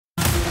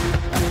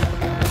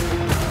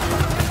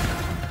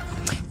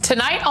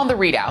Tonight on the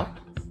ReidOut.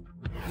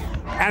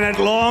 And at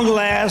long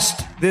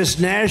last, this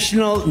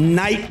national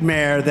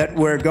nightmare that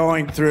we're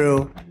going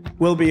through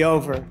will be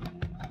over.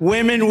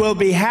 Women will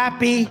be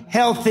happy,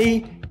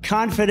 healthy,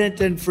 confident,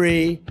 and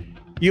free.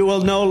 You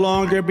will no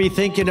longer be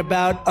thinking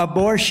about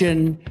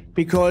abortion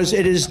because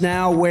it is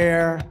now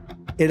where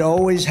it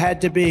always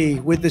had to be,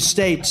 with the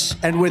states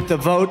and with the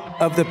vote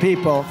of the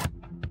people.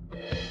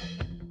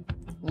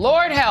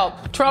 Lord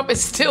help, Trump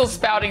is still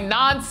spouting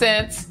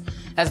nonsense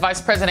as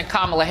Vice President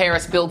Kamala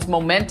Harris builds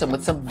momentum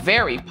with some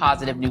very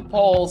positive new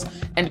polls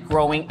and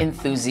growing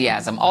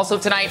enthusiasm. Also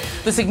tonight,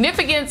 the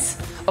significance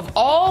of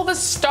all the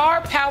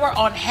star power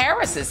on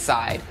Harris's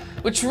side,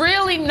 which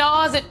really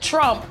gnaws at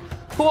Trump,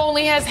 who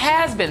only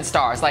has-been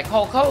stars like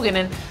Hulk Hogan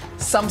and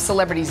some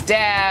celebrity's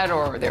dad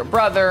or their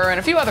brother and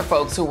a few other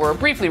folks who were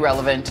briefly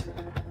relevant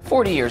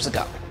 40 years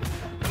ago.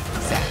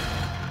 Sad.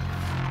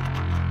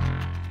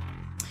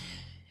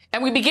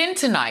 And we begin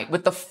tonight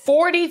with the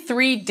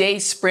 43-day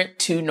sprint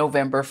to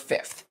November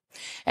 5th.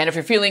 And if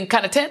you're feeling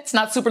kind of tense,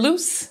 not super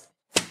loose,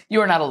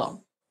 you are not alone.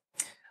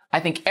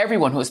 I think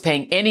everyone who is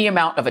paying any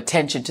amount of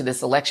attention to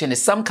this election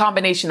is some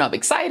combination of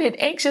excited,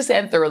 anxious,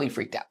 and thoroughly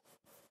freaked out.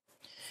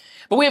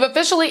 But we have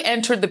officially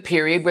entered the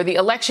period where the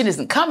election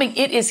isn't coming,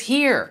 it is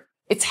here.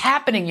 It's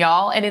happening,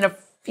 y'all. And in a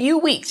few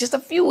weeks, just a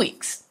few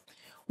weeks,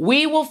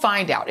 we will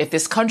find out if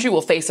this country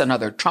will face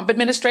another Trump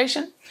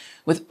administration,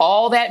 with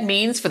all that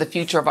means for the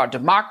future of our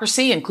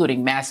democracy,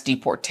 including mass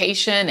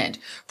deportation and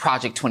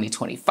Project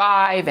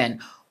 2025 and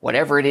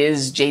whatever it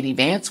is J.D.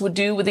 Vance would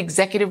do with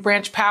executive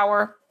branch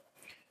power,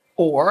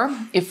 or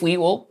if we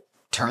will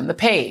turn the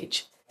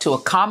page to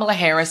a Kamala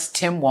Harris,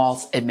 Tim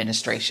Walz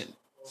administration.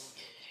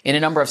 In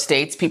a number of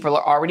states, people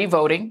are already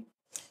voting,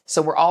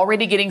 so we're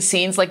already getting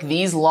scenes like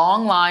these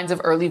long lines of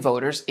early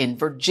voters in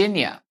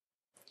Virginia.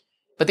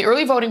 But the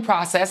early voting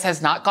process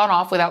has not gone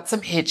off without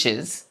some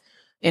hitches.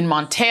 In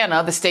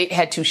Montana, the state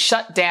had to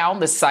shut down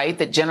the site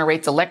that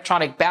generates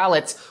electronic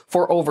ballots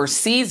for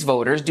overseas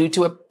voters due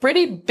to a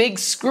pretty big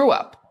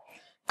screw-up.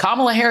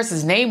 Kamala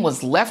Harris's name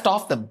was left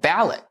off the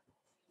ballot.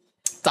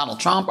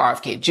 Donald Trump,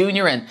 RFK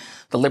Jr., and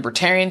the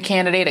Libertarian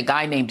candidate, a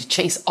guy named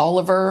Chase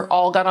Oliver,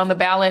 all got on the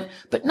ballot,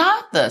 but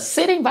not the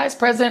sitting Vice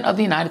President of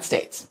the United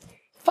States.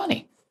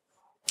 Funny.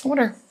 I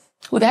wonder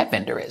who that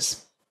vendor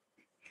is.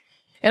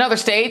 In other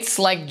states,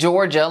 like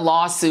Georgia,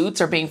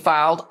 lawsuits are being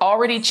filed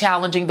already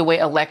challenging the way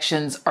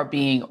elections are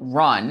being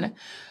run.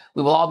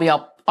 We will all be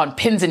up on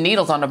pins and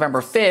needles on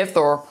November 5th,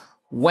 or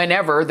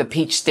whenever the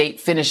Peach State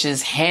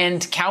finishes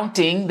hand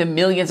counting the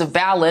millions of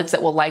ballots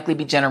that will likely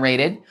be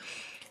generated.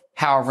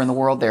 However in the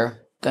world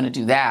they're going to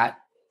do that.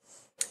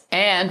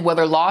 And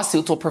whether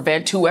lawsuits will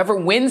prevent whoever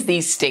wins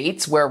these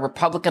states where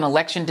Republican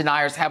election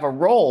deniers have a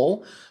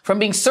role from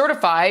being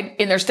certified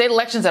in their state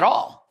elections at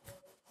all.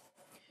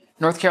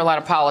 North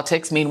Carolina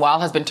politics,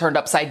 meanwhile, has been turned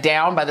upside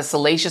down by the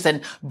salacious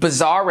and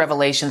bizarre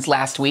revelations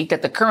last week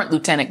that the current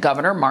Lieutenant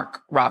Governor,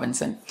 Mark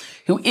Robinson,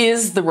 who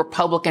is the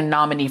Republican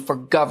nominee for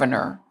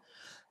governor,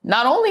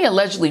 not only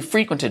allegedly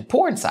frequented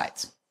porn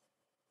sites,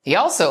 he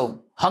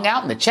also hung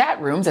out in the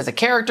chat rooms as a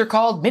character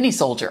called Mini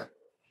Soldier,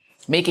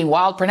 making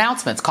wild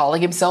pronouncements,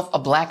 calling himself a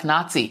black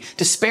Nazi,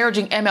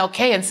 disparaging MLK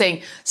and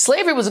saying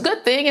slavery was a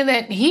good thing and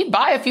that he'd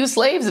buy a few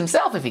slaves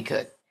himself if he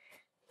could.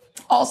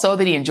 Also,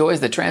 that he enjoys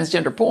the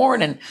transgender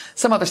porn and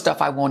some other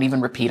stuff I won't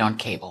even repeat on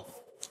cable.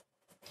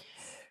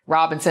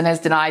 Robinson has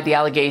denied the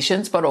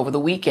allegations, but over the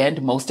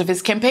weekend, most of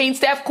his campaign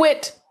staff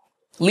quit,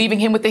 leaving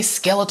him with a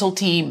skeletal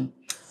team,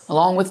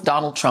 along with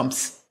Donald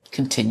Trump's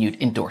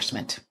continued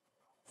endorsement.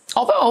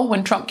 Although,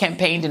 when Trump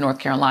campaigned in North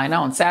Carolina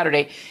on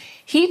Saturday,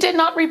 he did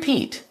not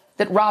repeat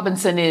that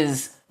Robinson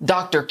is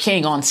Dr.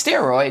 King on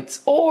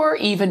steroids or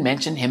even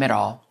mention him at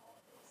all.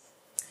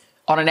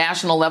 On a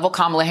national level,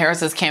 Kamala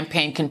Harris's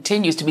campaign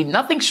continues to be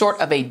nothing short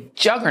of a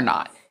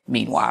juggernaut,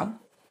 meanwhile,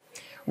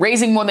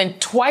 raising more than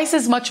twice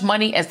as much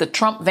money as the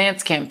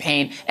Trump-Vance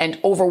campaign and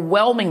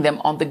overwhelming them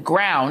on the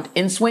ground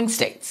in swing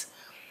states.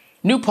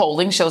 New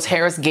polling shows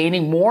Harris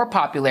gaining more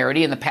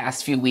popularity in the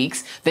past few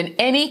weeks than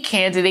any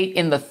candidate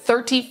in the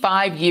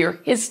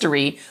 35-year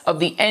history of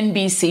the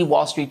NBC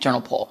Wall Street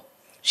Journal poll.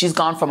 She's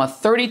gone from a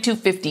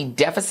 32-50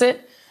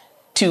 deficit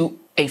to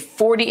a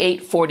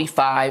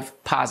 48-45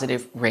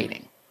 positive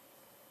rating.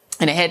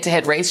 In a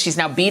head-to-head race, she's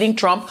now beating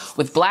Trump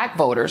with black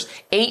voters,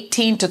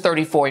 18 to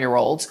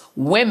 34-year-olds,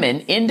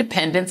 women,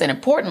 independents, and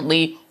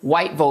importantly,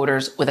 white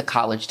voters with a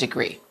college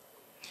degree.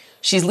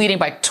 She's leading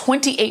by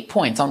 28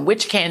 points on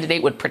which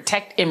candidate would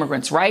protect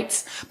immigrants'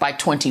 rights, by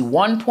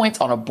 21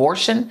 points on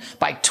abortion,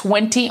 by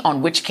 20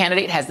 on which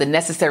candidate has the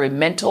necessary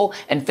mental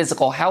and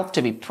physical health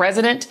to be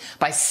president,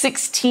 by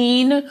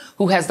 16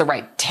 who has the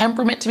right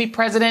temperament to be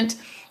president,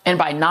 and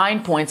by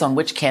 9 points on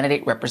which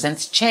candidate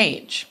represents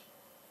change.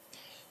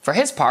 For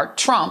his part,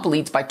 Trump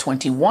leads by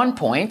 21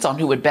 points on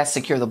who would best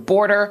secure the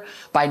border,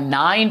 by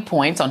 9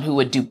 points on who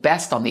would do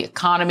best on the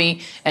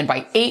economy, and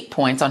by 8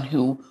 points on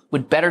who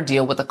would better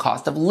deal with the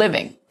cost of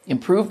living.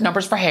 Improved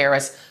numbers for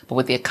Harris, but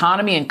with the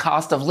economy and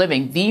cost of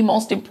living the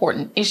most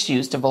important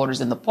issues to voters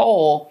in the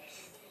poll,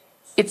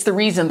 it's the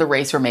reason the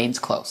race remains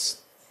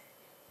close.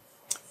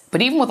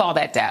 But even with all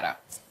that data,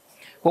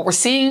 what we're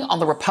seeing on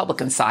the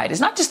Republican side is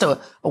not just a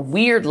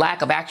weird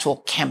lack of actual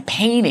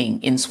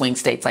campaigning in swing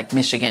states like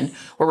Michigan,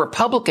 where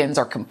Republicans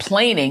are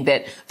complaining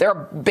that there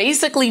are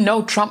basically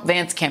no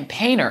Trump-Vance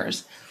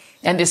campaigners,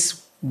 and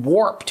this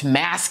warped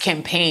mass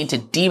campaign to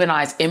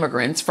demonize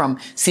immigrants from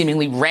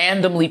seemingly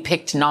randomly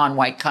picked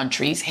non-white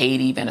countries,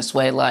 Haiti,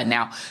 Venezuela, and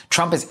now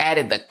Trump has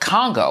added the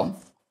Congo,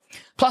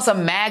 plus a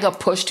MAGA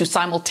push to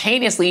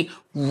simultaneously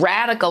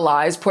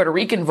radicalize Puerto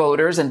Rican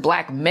voters and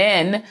black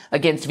men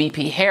against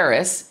VP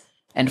Harris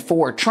and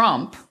for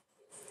Trump.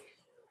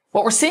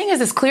 What we're seeing is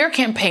this clear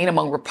campaign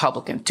among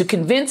Republicans to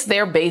convince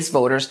their base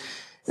voters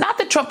not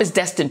that Trump is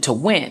destined to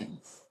win,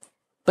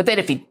 but that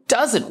if he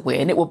doesn't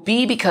win, it will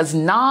be because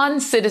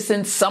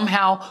non-citizens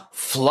somehow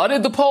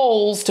flooded the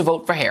polls to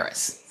vote for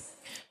Harris.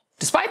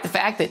 Despite the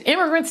fact that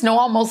immigrants know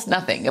almost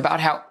nothing about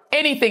how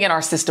anything in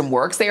our system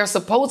works, they are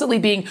supposedly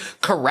being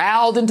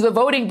corralled into the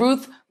voting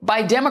booth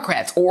by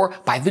Democrats or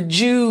by the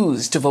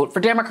Jews to vote for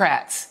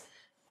Democrats.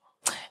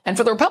 And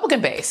for the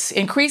Republican base,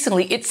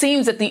 increasingly, it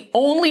seems that the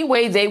only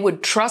way they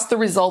would trust the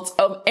results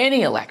of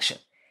any election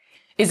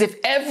is if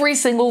every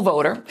single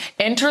voter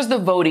enters the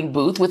voting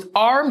booth with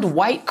armed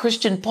white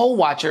Christian poll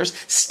watchers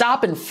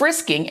stopping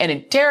frisking and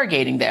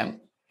interrogating them,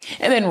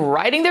 and then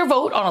writing their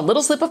vote on a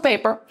little slip of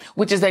paper,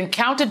 which is then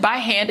counted by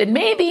hand and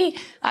maybe,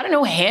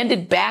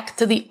 handed back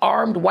to the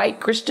armed white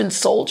Christian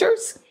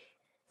soldiers.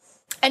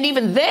 And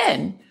even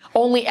then,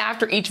 only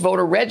after each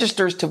voter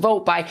registers to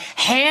vote by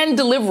hand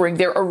delivering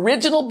their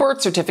original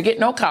birth certificate,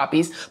 no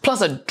copies,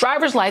 plus a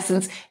driver's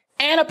license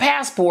and a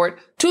passport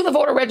to the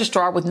voter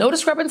registrar with no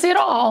discrepancy at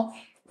all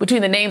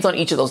between the names on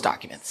each of those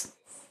documents.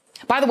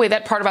 By the way,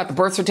 that part about the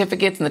birth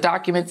certificates and the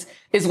documents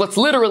is what's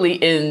literally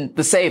in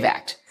the SAVE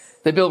Act,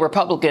 the bill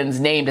Republicans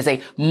named as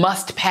a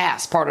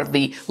must-pass part of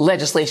the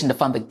legislation to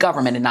fund the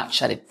government and not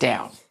shut it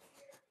down.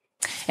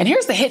 And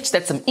here's the hitch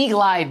that some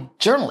eagle-eyed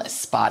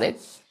journalists spotted.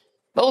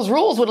 Those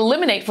rules would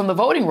eliminate from the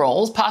voting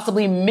rolls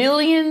possibly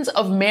millions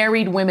of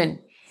married women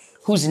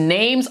whose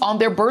names on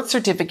their birth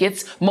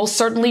certificates most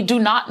certainly do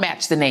not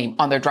match the name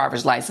on their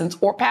driver's license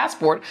or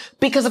passport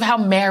because of how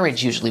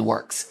marriage usually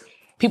works.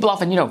 People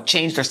often,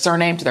 change their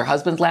surname to their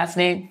husband's last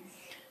name.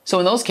 So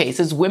in those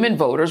cases, women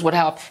voters would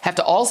have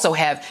to also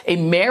have a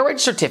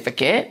marriage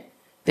certificate.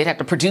 They'd have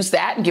to produce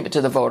that and give it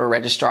to the voter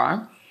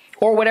registrar,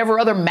 or whatever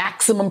other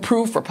maximum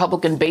proof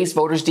Republican-based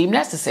voters deem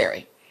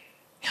necessary.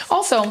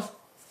 Also,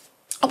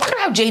 I wonder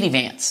how J.D.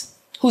 Vance,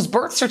 whose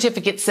birth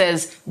certificate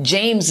says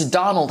James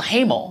Donald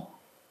Hamel,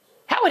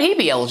 how would he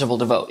be eligible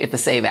to vote if the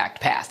SAVE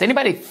Act passed?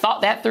 Anybody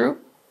thought that through?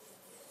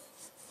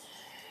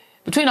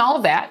 Between all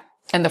of that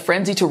and the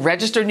frenzy to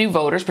register new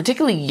voters,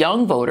 particularly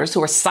young voters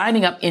who are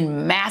signing up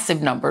in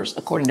massive numbers,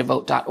 according to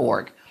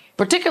vote.org,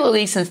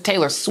 particularly since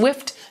Taylor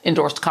Swift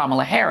endorsed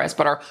Kamala Harris,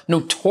 but are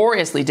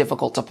notoriously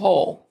difficult to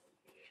poll,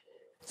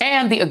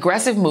 and the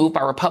aggressive move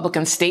by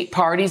Republican state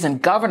parties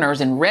and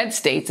governors in red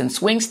states and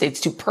swing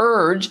states to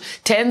purge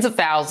tens of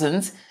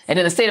thousands, and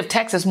in the state of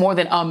Texas, more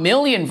than 1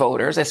 million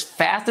voters as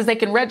fast as they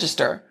can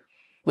register,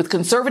 with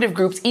conservative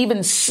groups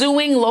even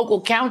suing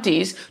local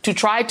counties to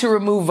try to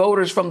remove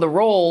voters from the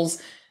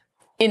rolls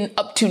in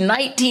up to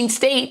 19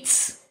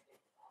 states.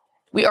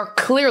 We are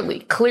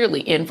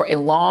clearly in for a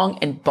long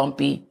and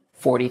bumpy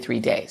 43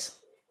 days.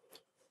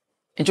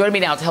 And joining me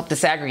now to help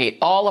disaggregate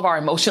all of our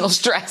emotional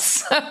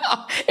stress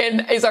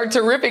and is our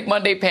terrific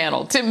Monday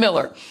panel, Tim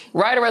Miller,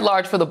 writer at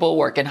large for The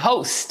Bulwark and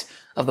host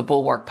of the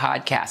Bulwark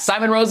podcast,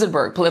 Simon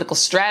Rosenberg, political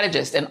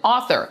strategist and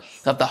author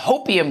of the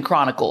Hopium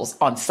Chronicles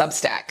on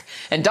Substack,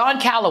 and Don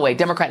Calloway,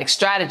 Democratic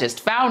strategist,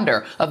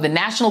 founder of the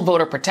National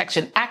Voter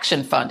Protection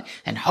Action Fund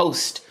and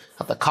host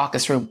of the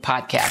Caucus Room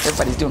podcast.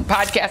 Everybody's doing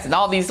podcasts and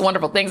all these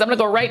wonderful things. I'm going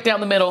to go right down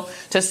the middle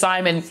to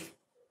Simon.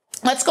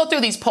 Let's go through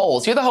these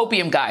polls. You're the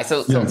hopium guy,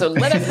 so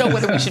let us know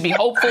whether we should be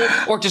hopeful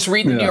or just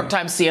read the New York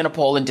Times Siena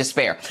poll in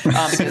despair,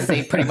 because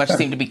they pretty much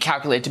seem to be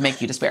calculated to make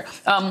you despair.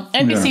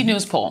 NBC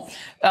News poll.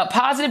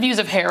 Positive views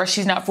of Harris,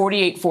 she's now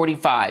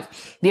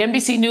 48-45. The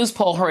NBC News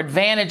poll, her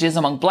advantages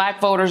among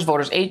black voters,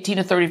 voters 18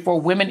 to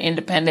 34, women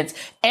independents,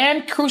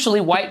 and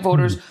crucially white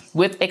voters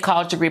with a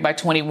college degree by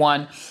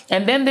 21.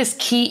 And then this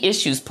key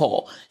issues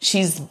poll.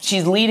 She's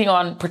leading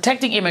on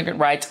protecting immigrant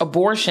rights,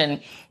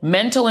 abortion,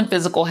 mental and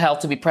physical health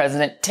to be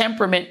president,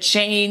 temperament,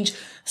 change,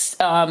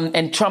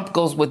 and Trump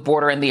goes with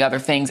border and the other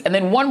things. And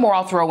then one more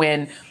I'll throw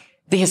in,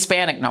 the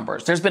Hispanic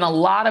numbers. There's been a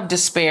lot of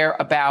despair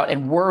about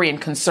and worry and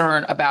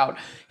concern about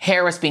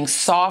Harris being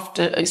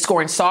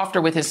scoring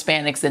softer with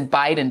Hispanics than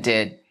Biden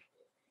did.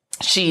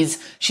 She's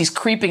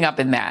creeping up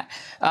in that.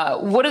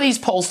 What do these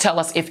polls tell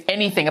us, if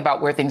anything,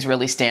 about where things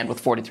really stand with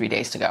 43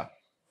 days to go?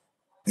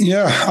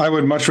 Yeah, I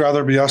would much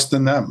rather be us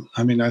than them.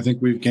 I mean, I think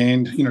we've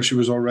gained, she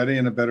was already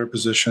in a better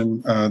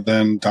position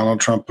than Donald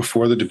Trump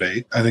before the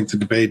debate. I think the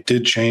debate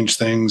did change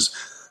things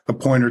a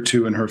point or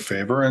two in her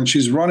favor, and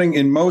she's running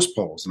in most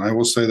polls. And I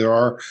will say there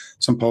are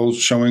some polls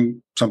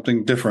showing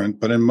something different,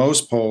 but in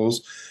most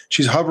polls,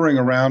 she's hovering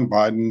around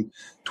Biden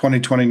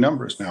 2020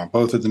 numbers now,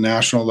 both at the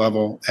national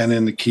level and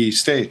in the key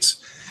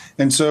states.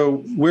 And so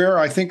where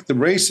I think the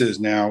race is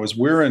now is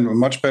we're in a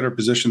much better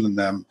position than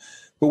them,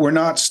 but we're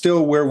not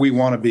still where we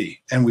want to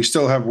be. And we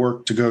still have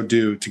work to go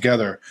do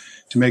together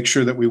to make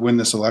sure that we win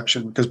this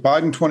election, because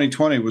Biden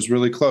 2020 was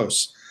really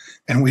close.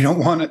 And we don't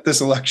want this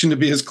election to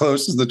be as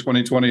close as the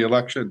 2020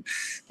 election.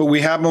 But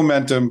we have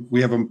momentum. We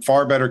have a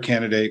far better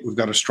candidate. We've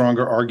got a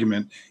stronger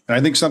argument. And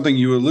I think something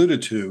you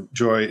alluded to,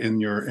 Joy,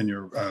 in your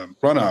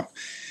run-up,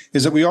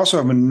 is that we also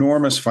have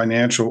enormous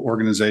financial,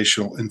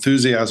 organizational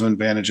enthusiasm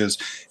advantages,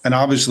 and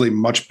obviously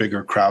much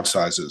bigger crowd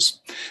sizes.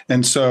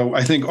 And so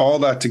I think all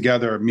that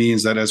together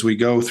means that as we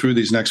go through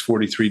these next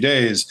 43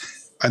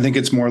 days, I think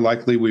it's more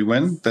likely we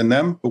win than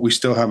them, but we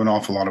still have an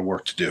awful lot of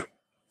work to do.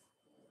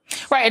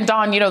 Right. And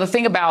Don, the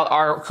thing about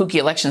our kooky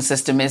election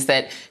system is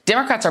that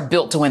Democrats are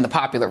built to win the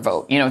popular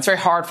vote. It's very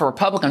hard for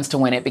Republicans to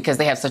win it because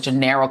they have such a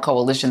narrow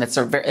coalition that's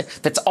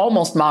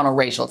almost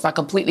monoracial. It's not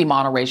completely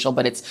monoracial,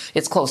 but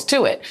it's close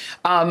to it.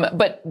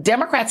 But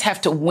Democrats have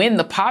to win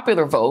the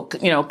popular vote,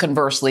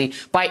 conversely,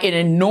 by an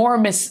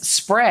enormous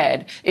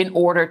spread in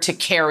order to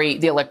carry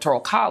the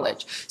Electoral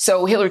College.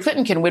 So Hillary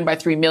Clinton can win by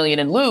 3 million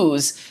and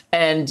lose.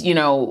 And,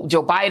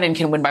 Joe Biden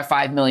can win by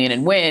 5 million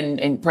and win.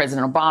 And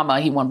President Obama,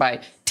 he won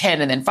by 10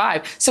 and then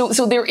 5. So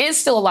there is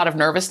still a lot of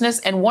nervousness.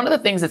 And one of the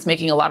things that's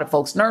making a lot of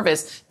folks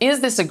nervous is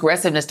this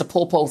aggressiveness to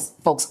pull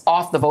folks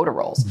off the voter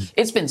rolls. Mm-hmm.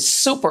 It's been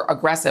super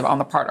aggressive on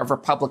the part of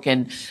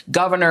Republican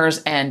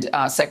governors and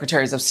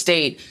secretaries of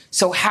state.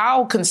 So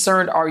how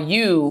concerned are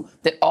you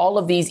that all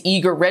of these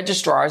eager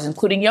registrars,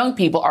 including young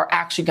people, are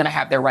actually going to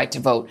have their right to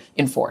vote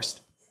enforced?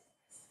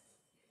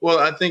 Well,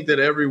 I think that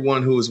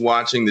everyone who is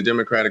watching the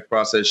democratic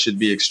process should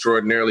be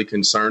extraordinarily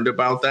concerned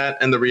about that.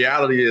 And the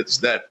reality is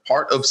that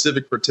part of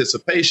civic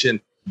participation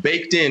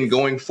baked in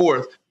going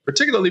forth,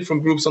 particularly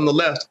from groups on the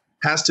left,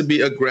 has to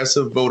be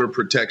aggressive voter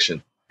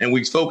protection. And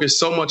we focus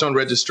so much on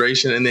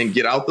registration and then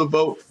get out the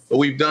vote, but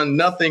we've done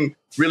nothing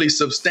really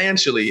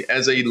substantially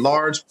as a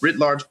writ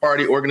large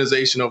party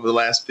organization over the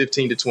last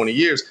 15 to 20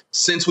 years,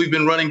 since we've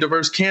been running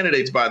diverse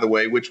candidates, by the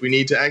way, which we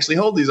need to actually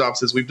hold these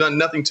offices. We've done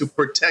nothing to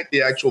protect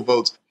the actual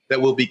votes that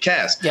will be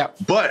cast. Yep.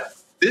 But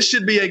this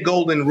should be a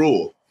golden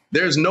rule.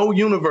 There's no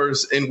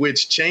universe in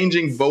which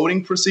changing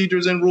voting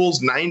procedures and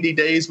rules 90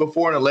 days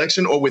before an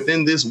election or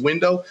within this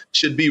window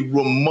should be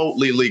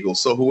remotely legal.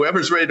 So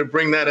whoever's ready to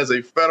bring that as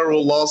a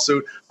federal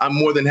lawsuit, I'm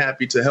more than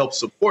happy to help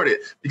support it,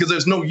 because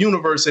there's no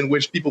universe in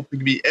which people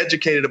can be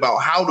educated about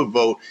how to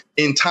vote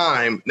in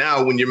time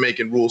now when you're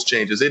making rules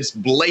changes. It's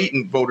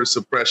blatant voter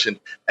suppression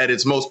at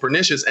its most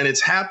pernicious, and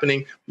it's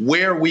happening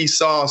where we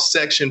saw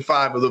Section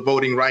 5 of the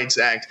Voting Rights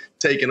Act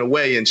taken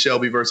away in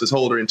Shelby versus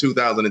Holder in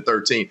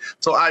 2013.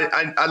 So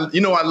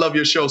I love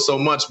your show so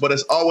much, but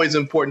it's always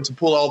important to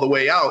pull all the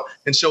way out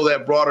and show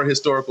that broader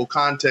historical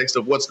context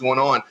of what's going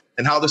on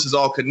and how this is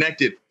all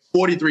connected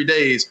 43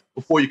 days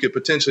before you could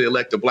potentially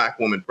elect a black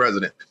woman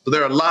president. So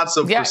there are lots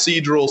of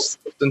procedural,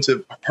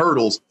 substantive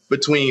hurdles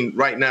between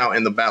right now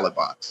and the ballot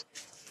box.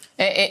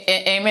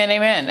 Amen,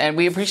 amen. And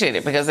we appreciate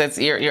it, because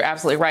you're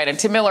absolutely right. And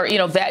Tim Miller,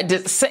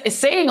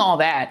 saying all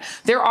that,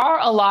 there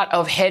are a lot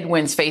of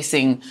headwinds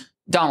facing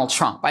Donald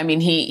Trump. I mean,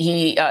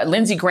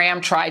 Lindsey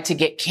Graham tried to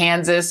get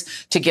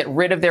Kansas to get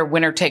rid of their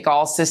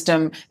winner-take-all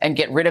system and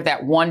get rid of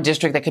that one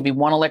district that could be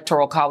one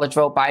electoral college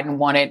vote. Biden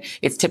won it.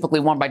 It's typically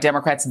won by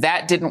Democrats.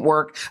 That didn't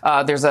work.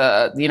 There's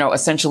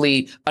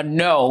essentially a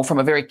no from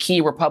a very key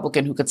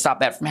Republican who could stop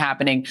that from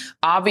happening.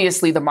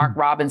 Obviously, the Mark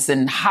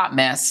Robinson hot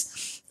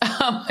mess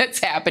that's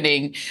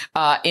happening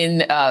in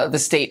the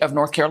state of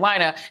North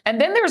Carolina.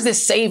 And then there's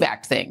this SAVE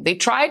Act thing. They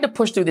tried to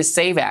push through this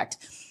SAVE Act.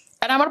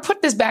 And I'm going to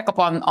put this back up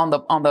on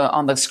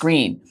the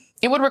screen.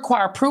 It would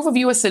require proof of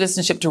U.S.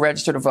 citizenship to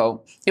register to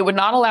vote. It would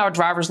not allow a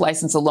driver's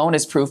license alone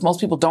as proof. Most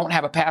people don't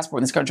have a passport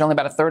in this country. Only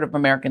about a third of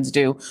Americans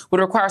do. Would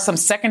require some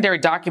secondary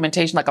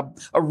documentation, like a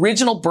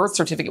original birth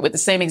certificate with the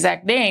same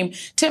exact name.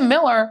 Tim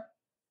Miller,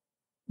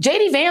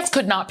 J.D. Vance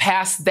could not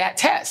pass that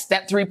test,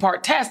 that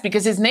 3-part test,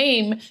 because his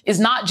name is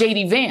not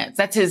J.D. Vance.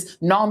 That's his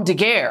nom de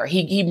guerre.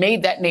 He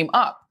made that name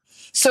up.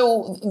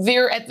 So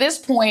they're at this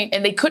point,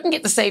 and they couldn't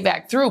get the SAVE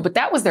Act through, but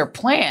that was their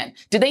plan.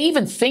 Did they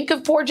even think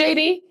of poor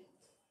JD?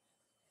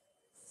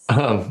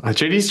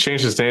 JD's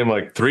changed his name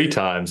like 3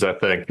 times, I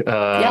think.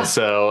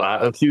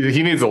 So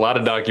he needs a lot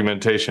of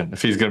documentation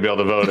if he's going to be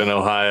able to vote in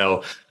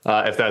Ohio,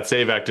 if that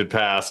SAVE Act had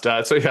passed.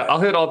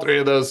 I'll hit all 3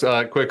 of those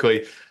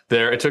quickly.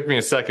 There, it took me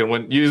a second.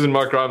 When using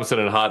Mark Robinson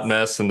and hot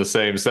mess in the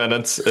same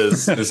sentence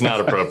is not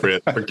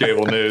appropriate for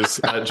cable news,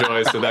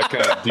 Joy. So that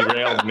kind of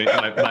derailed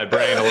my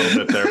brain a little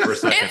bit there for a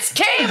second. It's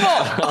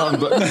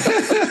cable.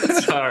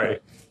 Sorry.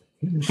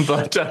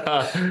 But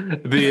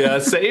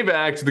the SAVE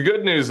Act, the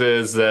good news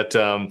is that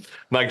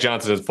Mike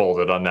Johnson has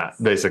folded on that,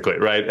 basically,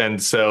 right?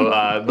 And so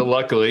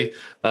luckily,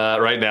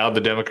 Right now,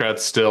 the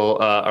Democrats still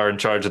are in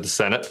charge of the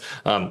Senate.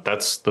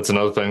 That's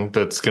another thing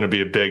that's going to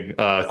be a big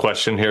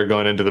question here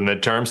going into the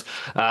midterms.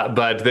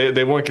 But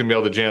they weren't going to be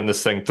able to jam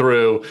this thing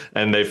through,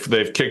 and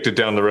they've kicked it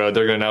down the road.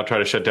 They're going to now try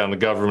to shut down the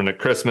government at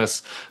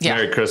Christmas. Yeah.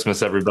 Merry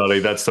Christmas, everybody.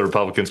 That's the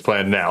Republicans'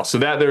 plan now. So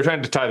that they're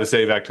trying to tie the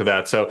SAVE Act to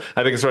that. So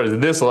I think as far as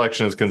this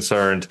election is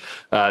concerned,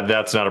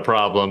 that's not a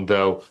problem,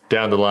 though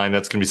down the line,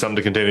 that's going to be something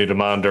to continue to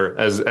monitor,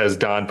 as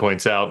Don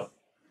points out.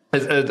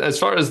 As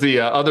far as the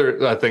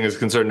other thing is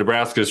concerned,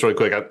 Nebraska, just really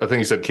quick, I think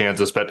you said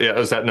Kansas, but yeah, it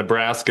was that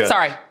Nebraska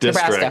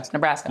district.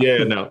 Nebraska.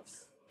 Yeah, no.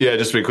 Yeah,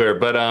 just to be clear.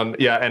 But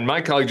and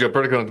my colleague Joe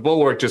Pertico at the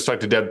Bulwark just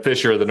talked to Deb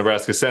Fischer, the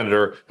Nebraska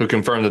senator, who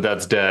confirmed that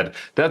that's dead.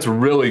 That's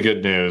really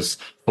good news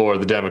for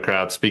the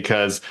Democrats,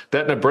 because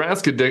that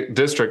Nebraska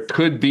district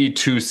could be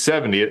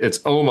 270. It's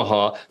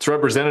Omaha. It's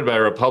represented by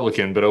a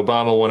Republican, but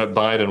Obama won it,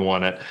 Biden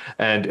won it.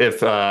 And if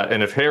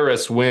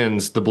Harris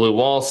wins the blue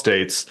wall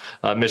states,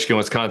 Michigan,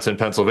 Wisconsin,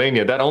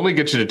 Pennsylvania, that only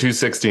gets you to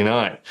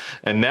 269.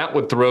 And that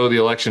would throw the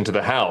election to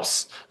the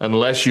House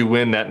unless you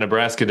win that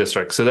Nebraska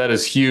district. So that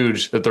is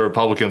huge that the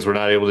Republicans were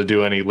not able to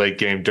do any late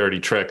game dirty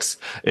tricks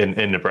in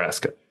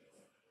Nebraska.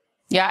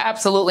 Yeah,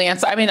 absolutely. And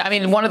so, I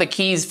mean, one of the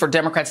keys for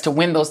Democrats to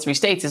win those 3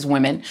 states is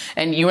women.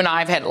 And you and I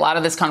have had a lot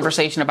of this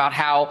conversation about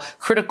how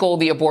critical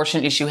the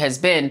abortion issue has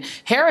been.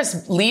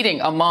 Harris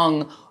leading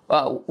among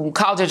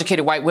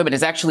college-educated white women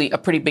is actually a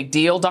pretty big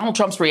deal. Donald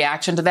Trump's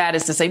reaction to that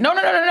is to say,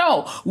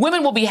 no.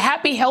 Women will be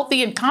happy,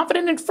 healthy, and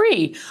confident and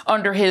free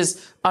under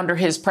his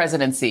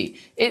presidency.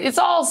 It's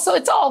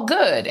all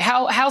good.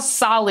 How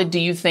solid do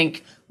you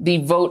think the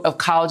vote of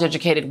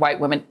college-educated white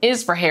women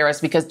is for Harris?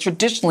 Because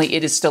traditionally,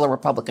 it is still a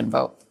Republican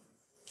vote.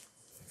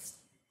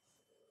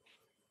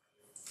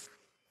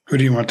 Who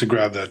do you want to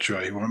grab that,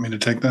 Joy? You want me to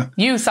take that?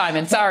 You,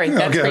 Simon. Sorry.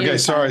 Okay.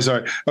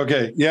 Sorry.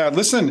 Okay. Yeah.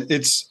 Listen,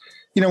 it's,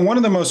 one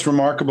of the most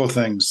remarkable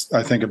things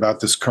I think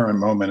about this current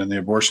moment in the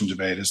abortion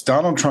debate is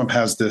Donald Trump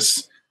has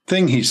this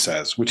thing he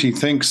says, which he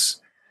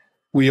thinks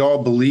we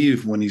all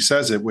believe when he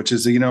says it, which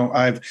is,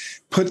 I've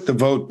put the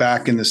vote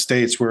back in the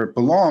states where it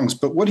belongs.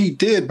 But what he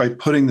did by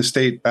putting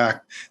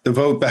the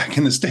vote back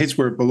in the states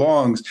where it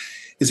belongs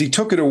is he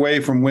took it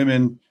away from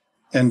women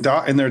and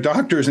their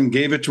doctors and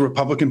gave it to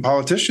Republican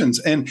politicians.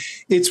 And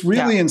it's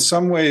really in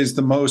some ways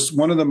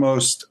one of the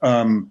most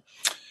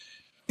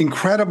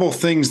incredible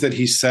things that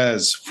he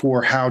says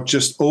for how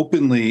just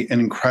openly and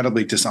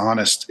incredibly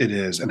dishonest it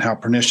is and how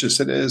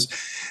pernicious it is.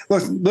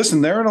 Look,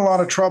 listen, they're in a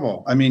lot of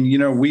trouble. I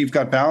mean, we've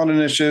got ballot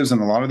initiatives in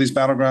a lot of these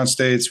battleground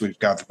states. We've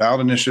got the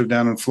ballot initiative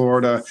down in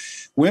Florida.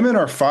 Women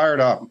are fired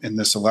up in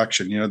this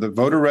election. The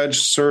voter reg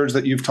surge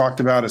that you've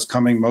talked about is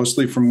coming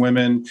mostly from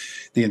women.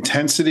 The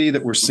intensity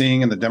that we're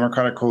seeing in the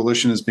Democratic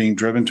coalition is being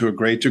driven to a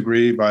great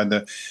degree by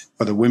the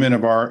women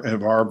of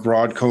our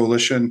broad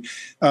coalition.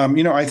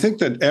 I think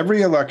that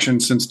every election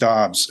since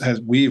Dobbs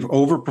we've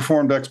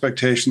overperformed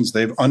expectations.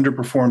 They've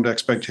underperformed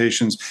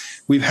expectations.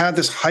 We've had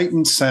this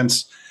heightened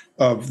sense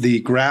of the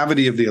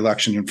gravity of the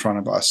election in front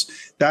of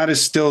us. That is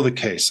still the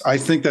case. I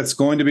think that's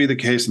going to be the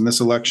case in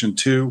this election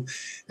too.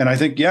 And I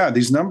think,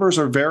 these numbers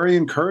are very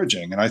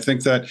encouraging. And I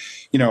think that,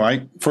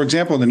 for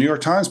example, in the New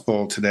York Times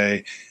poll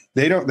today,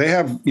 they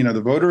have,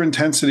 the voter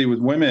intensity with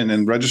women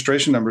and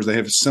registration numbers, they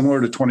have similar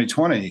to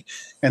 2020.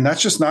 And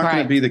that's just not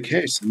going to be the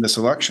case in this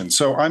election.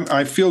 So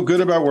I feel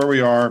good about where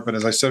we are. But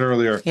as I said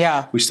earlier,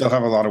 we still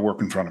have a lot of work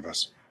in front of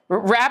us.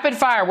 Rapid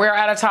fire. We're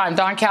out of time.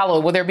 Don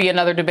Calloway, will there be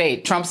another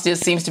debate? Trump still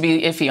seems to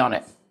be iffy on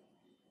it.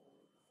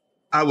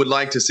 I would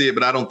like to see it,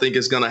 but I don't think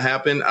it's going to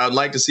happen. I'd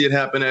like to see it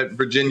happen at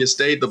Virginia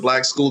State, the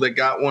black school that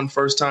got one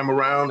first time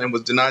around and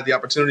was denied the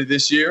opportunity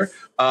this year.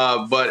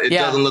 But it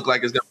doesn't look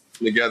like it's going to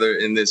come together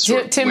in this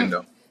short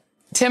window.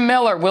 Tim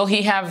Miller, will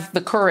he have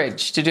the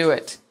courage to do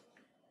it?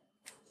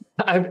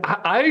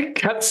 I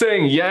kept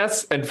saying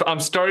yes, and I'm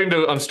starting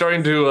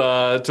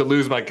to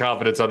lose my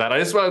confidence on that. I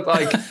just want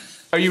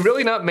are you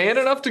really not man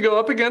enough to go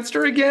up against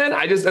her again?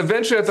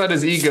 Eventually I thought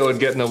his ego would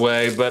get in the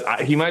way,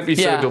 but he might be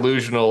so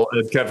delusional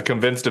and kind of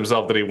convinced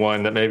himself that he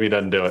won that maybe he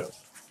doesn't do it.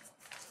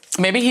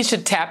 Maybe he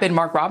should tap in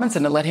Mark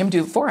Robinson and let him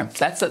do it for him.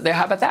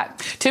 How about that?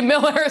 Tim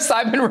Miller,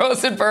 Simon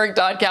Rosenberg,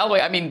 Don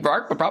Calloway.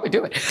 Mark would probably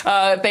do it.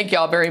 Thank you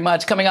all very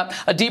much. Coming up,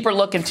 a deeper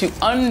look into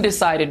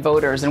undecided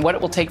voters and what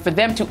it will take for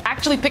them to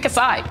actually pick a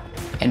side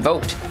and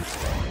vote.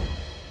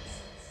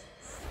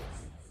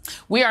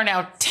 We are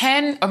now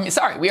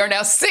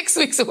 6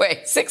 weeks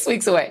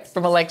away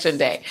from Election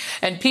Day,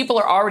 and people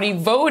are already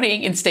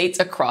voting in states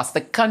across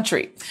the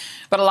country.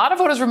 But a lot of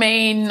voters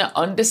remain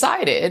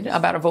undecided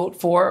about a vote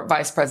for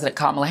Vice President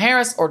Kamala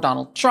Harris or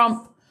Donald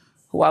Trump,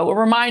 who I will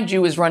remind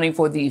you is running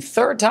for the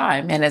 3rd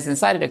time and has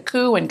incited a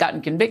coup and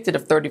gotten convicted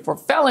of 34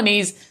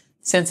 felonies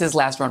since his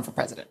last run for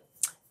president.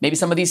 Maybe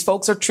some of these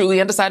folks are truly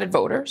undecided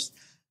voters.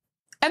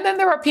 And then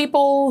there are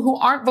people who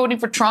aren't voting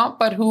for Trump,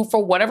 but who,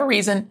 for whatever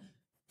reason,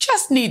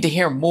 just need to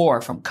hear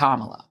more from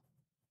Kamala.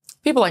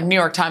 People like New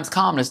York Times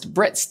columnist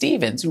Bret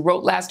Stephens, who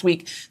wrote last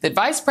week that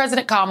Vice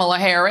President Kamala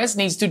Harris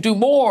needs to do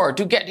more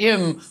to get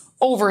him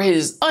over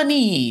his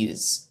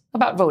unease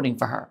about voting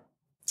for her.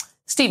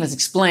 Stephens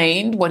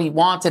explained what he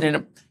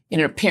wanted in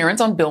an appearance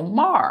on Bill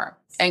Maher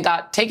and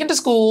got taken to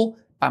school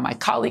by my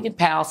colleague and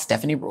pal,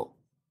 Stephanie Ruhle.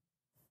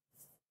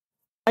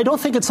 I don't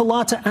think it's a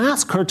lot to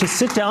ask her to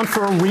sit down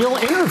for a real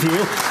interview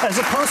as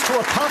opposed to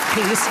a puff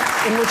piece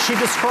in which she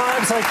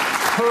describes like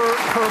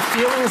her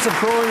feelings of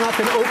growing up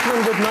in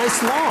Oakland with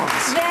nice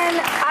lawns.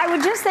 Then I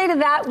would just say to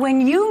that,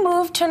 when you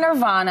move to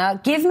Nirvana,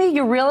 give me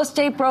your real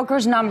estate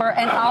broker's number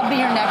and I'll be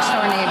your next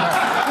door neighbor.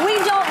 We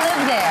don't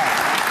live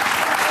there.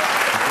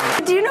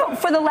 Do you know,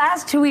 for the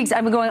last 2 weeks,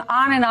 I've been going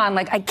on and on.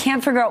 Like, I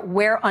can't figure out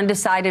where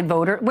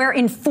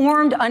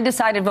informed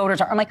undecided voters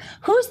are. I'm like,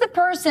 who's the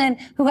person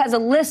who has a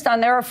list on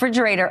their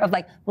refrigerator of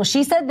like, well,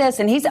 she said this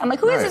and he said, I'm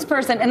like, who is this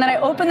person? And then I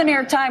opened the New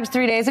York Times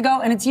 3 days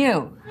ago and it's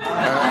you.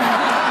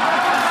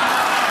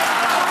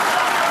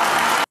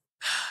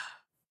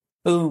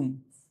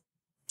 Boom.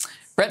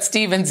 Bret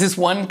Stephens is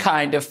one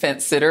kind of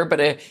fence sitter,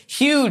 but a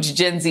huge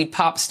Gen Z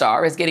pop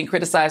star is getting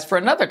criticized for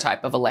another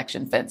type of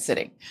election fence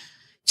sitting.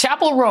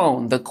 Chappell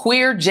Roan, the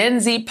queer Gen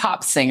Z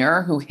pop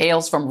singer who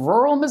hails from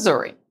rural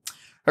Missouri.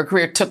 Her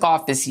career took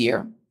off this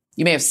year.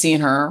 You may have seen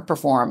her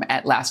perform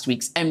at last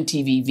week's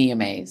MTV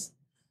VMAs.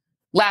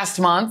 Last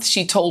month,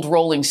 she told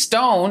Rolling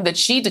Stone that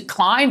she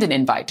declined an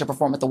invite to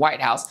perform at the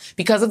White House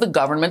because of the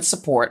government's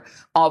support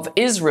of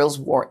Israel's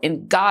war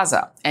in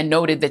Gaza, and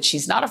noted that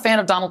she's not a fan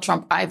of Donald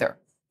Trump either.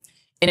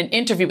 In an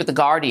interview with The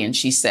Guardian,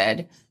 she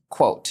said,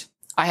 quote,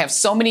 I have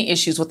so many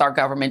issues with our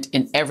government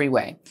in every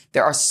way.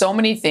 There are so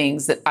many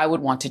things that I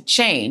would want to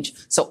change,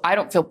 so I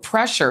don't feel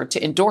pressure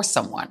to endorse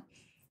someone.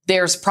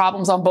 There's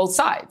problems on both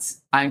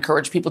sides. I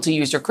encourage people to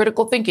use your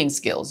critical thinking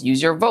skills,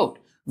 use your vote,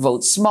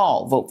 vote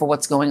small, vote for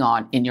what's going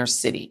on in your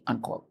city,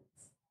 unquote.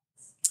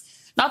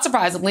 Not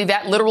surprisingly,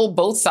 that literal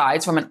both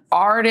sides from an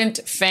ardent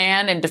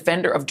fan and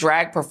defender of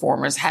drag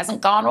performers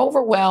hasn't gone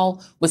over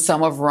well with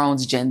some of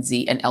Roan's Gen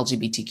Z and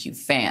LGBTQ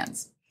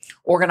fans.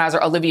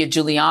 Organizer Olivia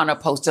Giuliana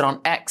posted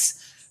on X,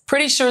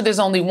 pretty sure there's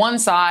only one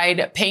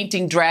side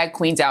painting drag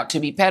queens out to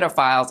be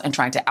pedophiles and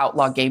trying to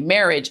outlaw gay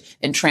marriage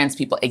and trans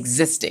people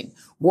existing.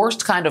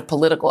 Worst kind of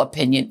political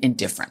opinion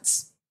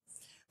indifference.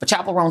 But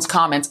Chappell Roan's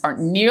comments aren't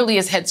nearly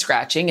as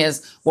head-scratching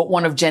as what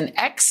one of Gen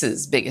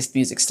X's biggest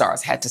music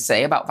stars had to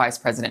say about Vice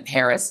President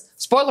Harris.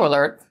 Spoiler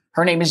alert,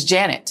 her name is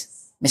Janet.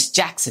 Miss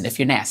Jackson, if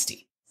you're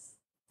nasty.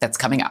 That's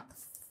coming up.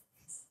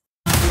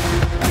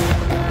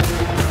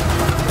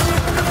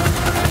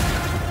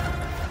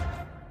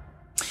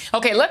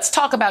 Okay, let's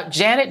talk about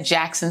Janet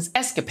Jackson's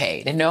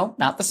escapade. And no,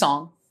 not the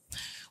song.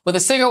 When the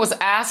singer was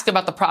asked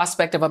about the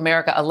prospect of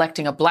America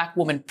electing a black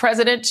woman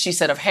president, she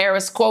said of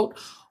Harris, quote,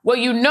 well,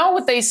 you know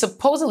what they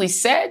supposedly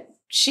said?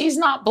 She's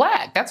not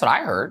black. That's what I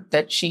heard,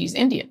 that she's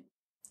Indian.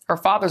 Her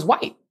father's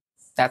white.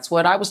 That's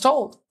what I was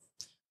told.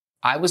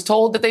 I was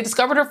told that they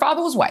discovered her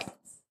father was white.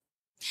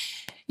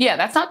 Yeah,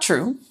 that's not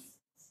true.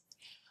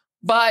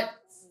 But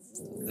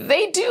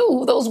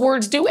those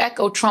words do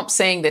echo Trump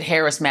saying that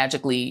Harris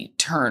magically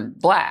turned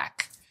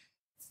black.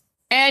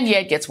 And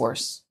yet it gets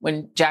worse.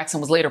 When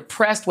Jackson was later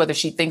pressed whether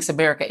she thinks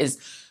America is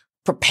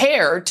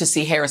prepared to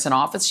see Harris in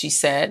office, she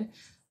said,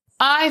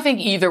 I think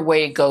either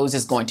way it goes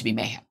is going to be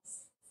mayhem.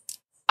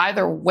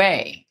 Either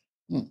way.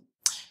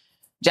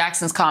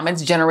 Jackson's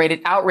comments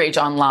generated outrage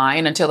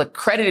online until a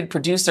credited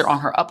producer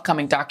on her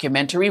upcoming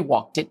documentary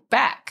walked it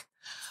back.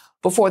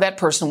 Before that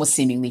person was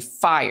seemingly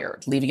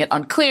fired, leaving it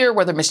unclear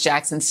whether Miss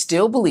Jackson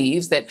still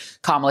believes that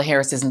Kamala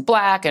Harris isn't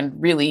black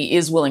and really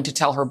is willing to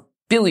tell her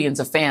billions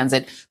of fans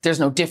that there's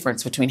no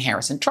difference between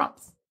Harris and Trump.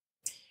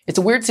 It's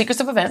a weird sequence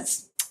of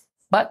events,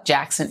 but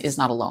Jackson is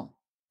not alone.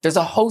 There's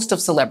a host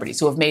of celebrities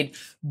who have made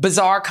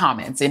bizarre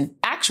comments in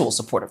actual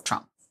support of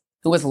Trump,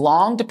 who has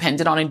long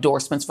depended on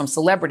endorsements from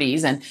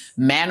celebrities and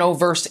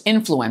Manoverse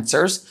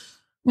influencers,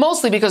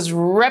 mostly because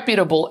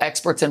reputable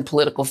experts and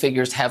political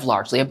figures have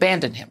largely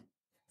abandoned him.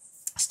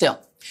 Still,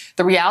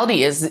 the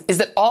reality is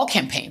that all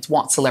campaigns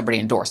want celebrity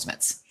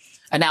endorsements.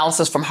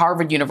 Analysis from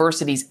Harvard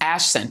University's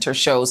Ash Center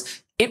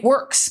shows it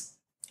works.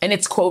 And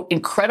it's, quote,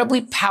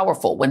 incredibly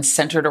powerful when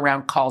centered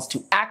around calls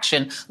to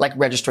action like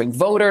registering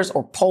voters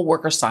or poll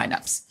worker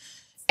signups.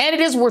 And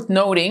it is worth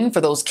noting for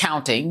those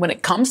counting, when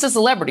it comes to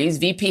celebrities,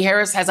 VP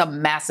Harris has a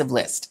massive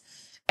list.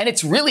 And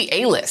it's really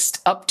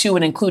A-list, up to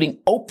and including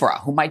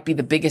Oprah, who might be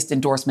the biggest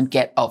endorsement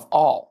get of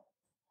all.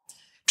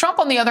 Trump,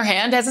 on the other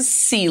hand, has a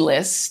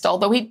C-list,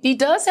 although he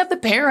does have the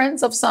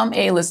parents of some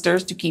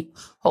A-listers to keep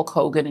Hulk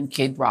Hogan and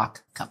Kid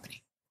Rock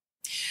company.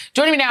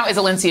 Joining me now is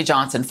Alencia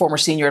Johnson, former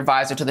senior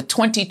advisor to the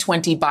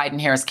 2020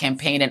 Biden-Harris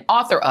campaign and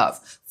author of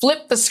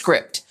Flip the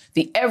Script,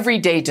 the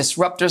Everyday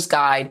Disruptor's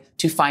Guide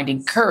to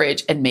Finding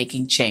Courage and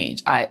Making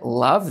Change. I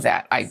love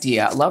that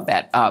idea. I love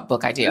that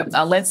book idea.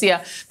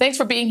 Alencia, thanks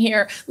for being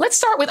here. Let's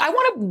start with, I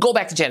want to go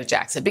back to Janet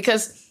Jackson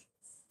because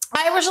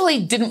I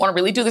originally didn't want to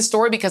really do this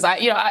story because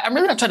I'm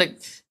really not trying to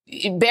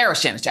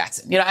embarrass Janet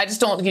Jackson.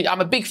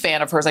 I'm a big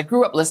fan of hers. I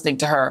grew up listening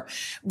to her.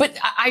 But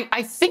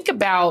I think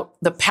about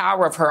the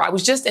power of her. I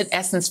was just at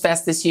Essence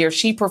Fest this year.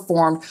 She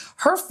performed.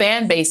 Her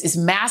fan base is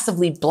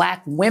massively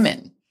Black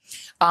women.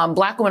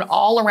 Black women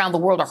all around the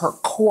world are her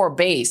core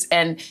base.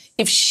 And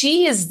if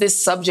she is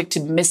this subject to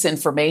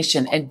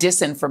misinformation and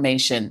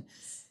disinformation,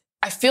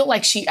 I feel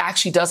like she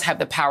actually does have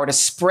the power to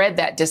spread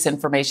that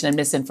disinformation and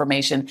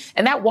misinformation.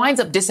 And that winds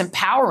up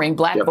disempowering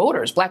Black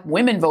voters, Black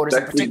women voters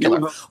in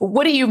particular.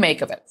 What do you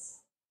make of it?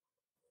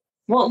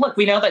 Well, look,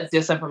 we know that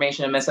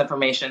disinformation and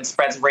misinformation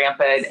spreads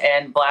rampant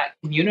in Black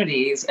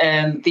communities.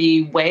 And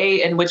the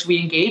way in which we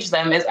engage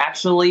them is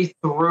actually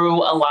through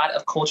a lot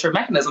of culture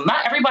mechanisms.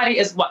 Not everybody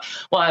is, well,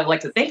 I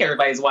like to think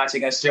everybody's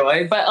watching us,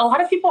 Joy, but a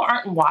lot of people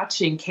aren't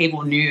watching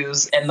cable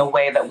news in the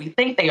way that we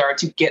think they are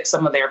to get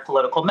some of their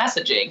political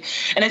messaging.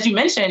 And as you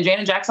mentioned,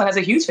 Janet Jackson has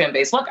a huge fan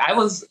base. Look, I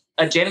was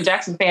a Janet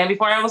Jackson fan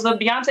before I was a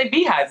Beyonce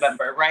Beehive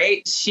member,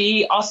 right?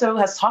 She also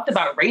has talked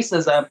about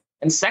racism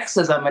and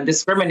sexism and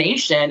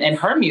discrimination in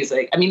her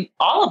music. I mean,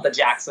 all of the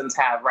Jacksons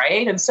have,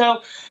 right? And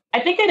so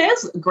I think it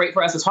is great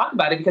for us to talk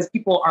about it because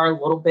people are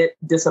a little bit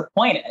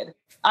disappointed.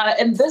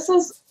 And this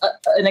is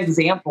an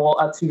example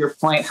of, to your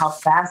point, how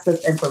fast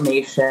this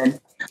information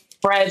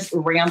spreads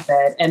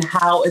rampant and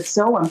how it's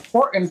so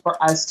important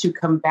for us to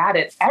combat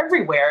it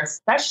everywhere,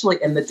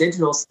 especially in the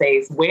digital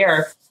space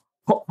where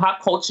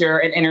pop culture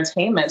and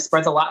entertainment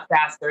spreads a lot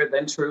faster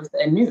than truth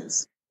and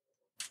news.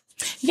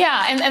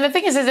 Yeah. And the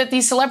thing is that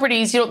these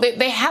celebrities,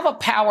 they have a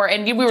power.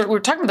 And we were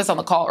talking about this on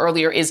the call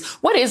earlier, is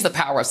what is the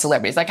power of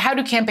celebrities? Like, how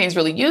do campaigns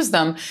really use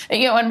them?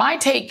 And my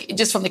take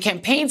just from the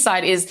campaign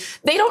side is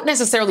they don't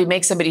necessarily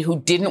make somebody who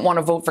didn't want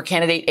to vote for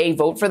candidate A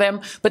vote for them,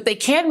 but they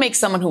can make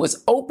someone who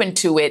is open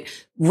to it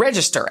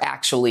register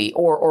actually,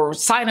 or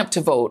sign up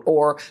to vote,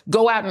 or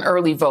go out and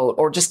early vote,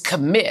 or just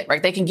commit,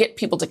 right? They can get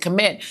people to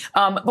commit.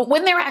 But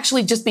when they're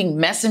actually just being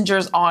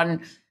messengers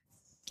on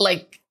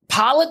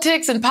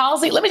politics and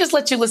policy. Let me just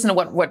let you listen to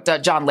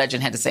what John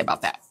Legend had to say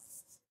about that.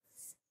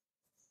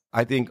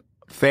 I think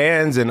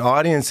fans and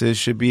audiences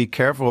should be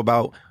careful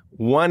about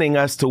wanting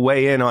us to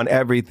weigh in on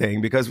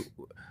everything because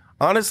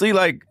honestly,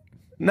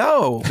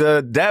 no,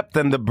 the depth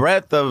and the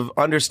breadth of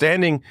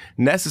understanding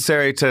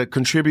necessary to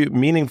contribute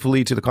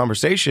meaningfully to the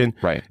conversation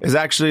is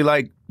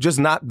actually just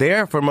not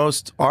there for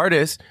most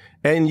artists.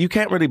 And you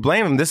can't really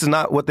blame them. This is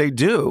not what they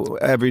do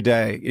every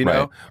day, you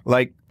know?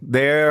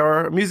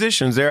 They're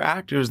musicians, they're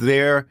actors,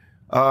 they're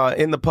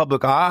in the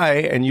public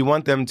eye, and you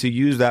want them to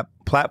use that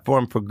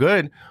platform for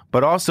good,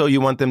 but also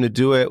you want them to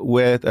do it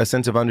with a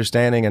sense of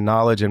understanding and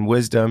knowledge and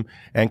wisdom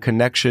and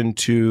connection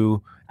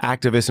to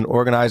activists and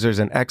organizers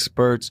and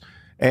experts.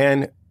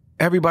 And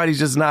everybody's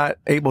just not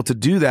able to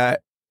do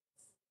that.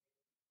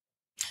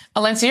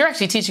 Alencia, you're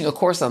actually teaching a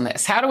course on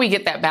this. How do we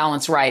get that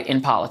balance right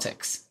in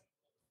politics?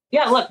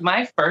 Yeah, look,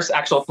 my first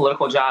actual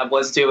political job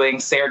was doing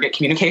surrogate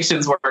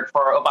communications work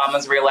for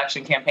Obama's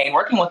reelection campaign,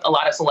 working with a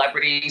lot of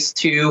celebrities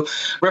to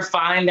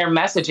refine their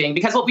messaging.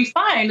 Because what we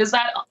find is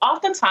that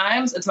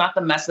oftentimes it's not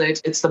the message,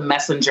 it's the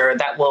messenger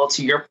that will,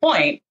 to your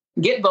point,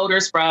 get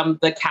voters from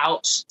the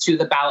couch to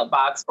the ballot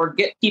box or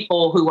get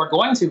people who are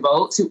going to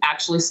vote to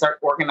actually start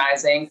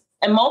organizing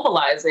and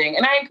mobilizing.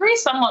 And I agree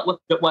somewhat with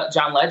what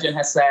John Legend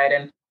has said.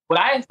 And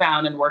what I have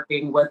found in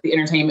working with the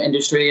entertainment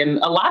industry and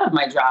a lot of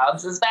my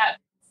jobs is that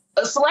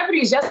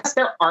celebrities, yes,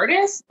 they're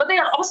artists, but they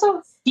are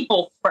also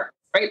people first,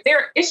 right? There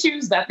are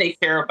issues that they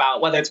care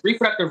about, whether it's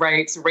reproductive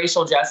rights,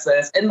 racial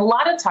justice, and a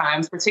lot of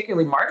times,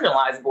 particularly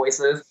marginalized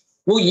voices,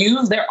 will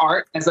use their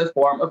art as a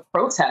form of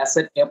protest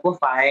and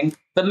amplifying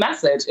the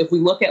message. If we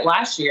look at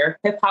last year,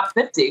 Hip Hop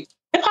 50,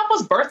 hip hop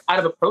was birthed out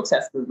of a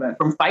protest movement,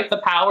 from Fight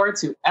the Power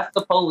to F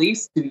the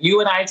Police to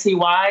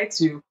UNITY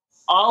to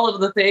all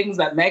of the things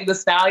that Meg Thee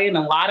Stallion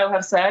and Lotto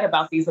have said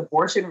about these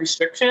abortion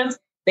restrictions.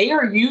 They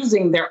are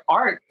using their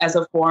art as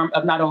a form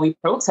of not only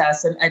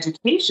protest and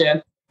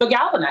education, but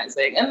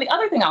galvanizing. And the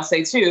other thing I'll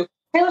say, too,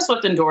 Taylor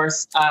Swift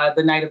endorsed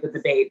the night of the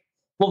debate.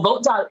 Well,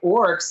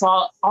 Vote.org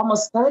saw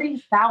almost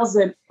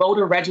 30,000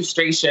 voter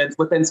registrations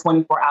within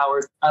 24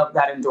 hours of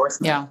that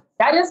endorsement. Yeah.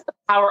 That is the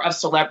power of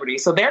celebrity.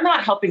 So they're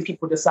not helping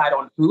people decide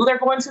on who they're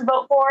going to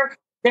vote for.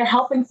 They're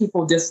helping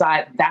people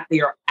decide that they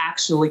are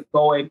actually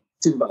going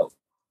to vote.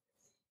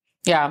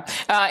 Yeah,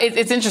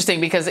 it's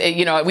interesting because, we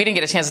didn't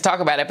get a chance to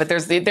talk about it, but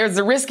there's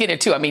the risk in it,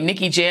 too. I mean,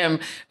 Nikki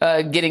Jim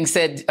getting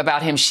said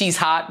about him, she's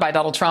hot by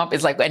Donald Trump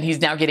is and he's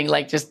now getting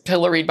just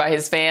pilloried by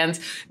his fans.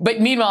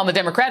 But meanwhile, on the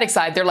Democratic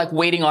side, they're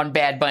waiting on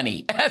Bad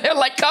Bunny. They're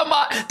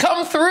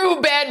come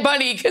through Bad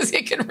Bunny because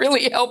it can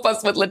really help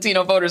us with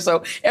Latino voters.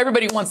 So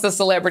everybody wants the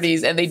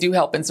celebrities and they do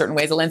help in certain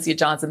ways. Alencia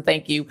Johnson,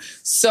 thank you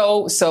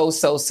so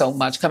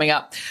much. Coming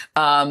up,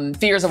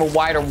 fears of a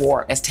wider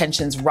war as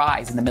tensions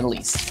rise in the Middle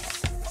East.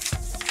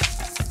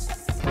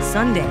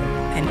 Sunday,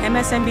 an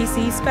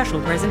MSNBC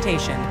special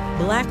presentation,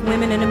 Black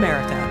Women in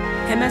America.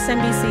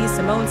 MSNBC's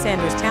Simone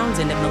Sanders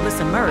Townsend and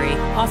Melissa Murray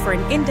offer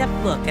an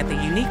in-depth look at the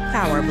unique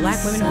power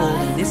Black women hold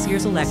in this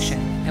year's election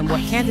and what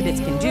candidates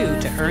can do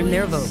to earn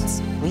their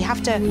votes. We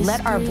have to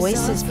let our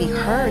voices be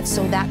heard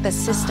so that the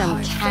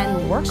system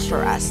can work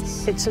for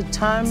us. It's a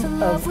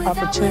time of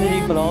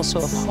opportunity, but also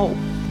of hope.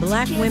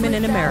 Black Women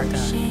in America,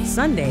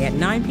 Sunday at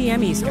 9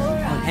 p.m. Eastern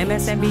on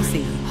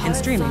MSNBC and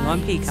streaming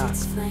on Peacock.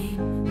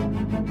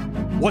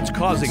 What's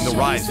causing the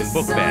rise in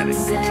book banning?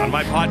 On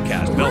my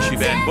podcast, Belshi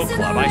Banned Book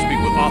Club, I speak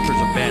with authors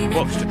of banned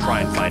books to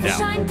try and find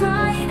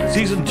out.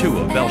 Season 2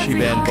 of Belshi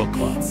Banned Book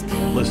Club.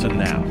 Listen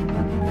now.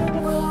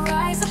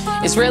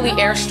 Israeli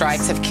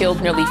airstrikes have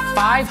killed nearly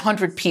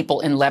 500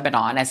 people in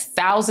Lebanon as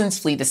thousands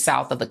flee the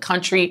south of the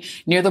country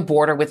near the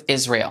border with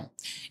Israel.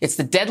 It's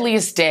the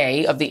deadliest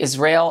day of the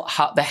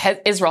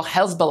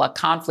Israel-Hezbollah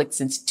conflict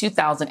since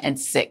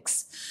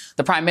 2006.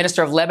 The prime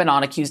minister of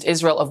Lebanon accused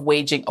Israel of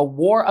waging a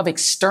war of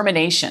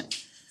extermination.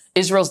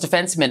 Israel's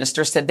defense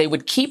minister said they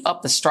would keep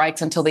up the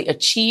strikes until they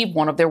achieve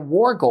one of their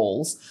war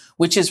goals,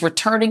 which is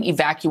returning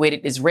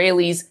evacuated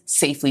Israelis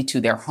safely to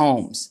their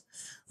homes.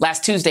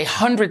 Last Tuesday,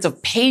 hundreds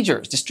of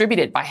pagers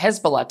distributed by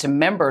Hezbollah to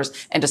members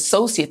and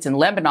associates in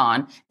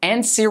Lebanon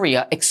and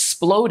Syria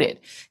exploded,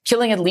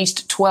 killing at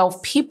least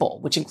 12 people,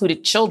 which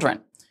included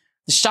children.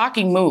 The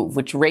shocking move,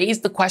 which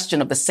raised the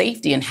question of the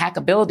safety and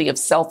hackability of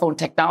cell phone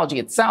technology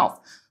itself,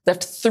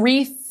 left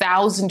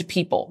 3,000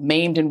 people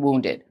maimed and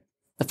wounded.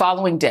 The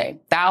following day,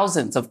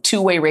 thousands of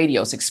two-way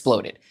radios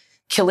exploded,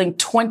 killing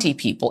 20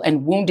 people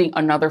and wounding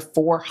another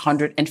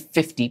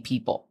 450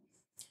 people.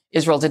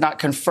 Israel did not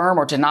confirm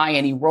or deny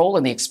any role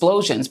in the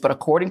explosions, but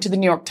according to the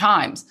New York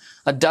Times,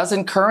 a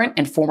dozen current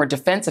and former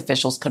defense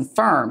officials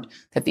confirmed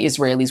that the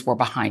Israelis were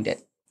behind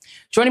it.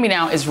 Joining me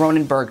now is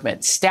Ronen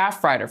Bergman,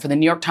 staff writer for the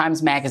New York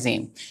Times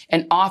Magazine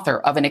and author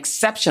of an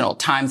exceptional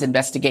Times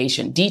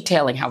investigation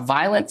detailing how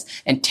violence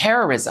and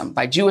terrorism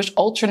by Jewish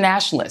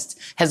ultranationalists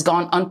has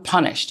gone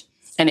unpunished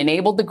and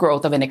enabled the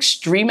growth of an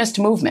extremist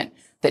movement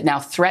that now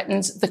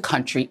threatens the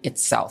country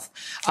itself.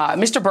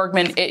 Mr.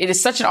 Bergman, it is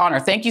such an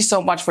honor. Thank you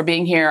so much for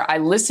being here. I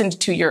listened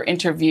to your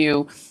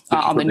interview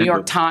on the New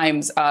York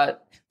Times,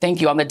 thank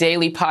you, on the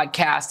Daily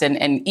podcast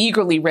and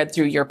eagerly read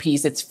through your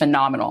piece. It's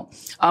phenomenal.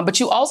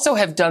 But you also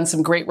have done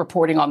some great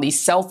reporting on these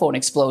cell phone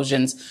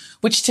explosions,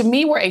 which to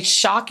me were a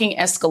shocking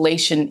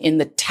escalation in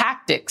the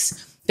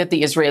tactics that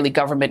the Israeli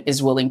government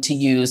is willing to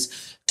use.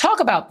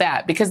 Talk about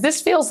that, because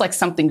this feels like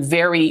something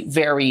very,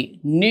 very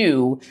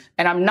new,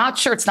 and I'm not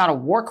sure it's not a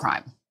war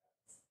crime.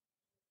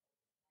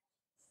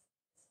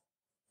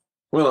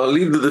 Well, I'll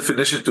leave the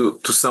definition to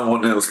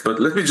someone else, but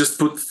let me just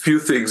put a few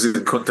things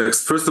in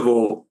context. First of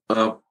all,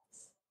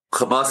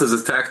 Hamas has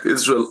attacked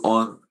Israel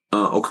on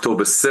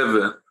October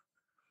 7,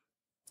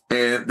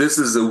 and this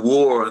is a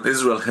war, and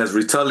Israel has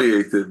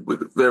retaliated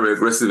with a very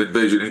aggressive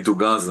invasion into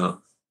Gaza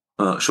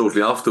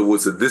shortly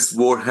afterwards, and this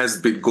war has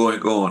been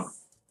going on.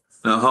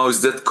 Now, how is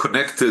that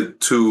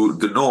connected to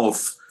the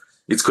north?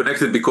 It's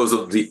connected because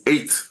on the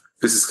 8th,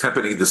 this is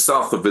happening in the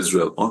south of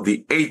Israel, on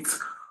the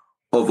 8th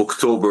of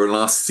October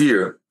last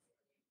year,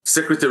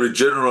 Secretary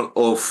General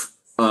of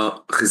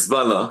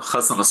Hezbollah,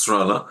 Hassan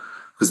Nasrallah,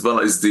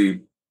 Hezbollah is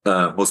the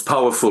most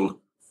powerful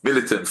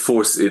militant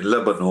force in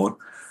Lebanon,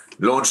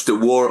 launched a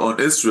war on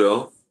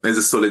Israel as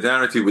a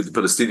solidarity with the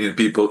Palestinian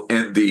people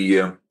and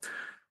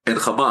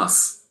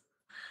Hamas.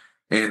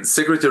 And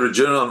Secretary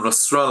General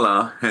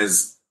Nasrallah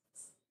has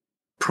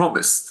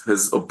promised,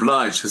 has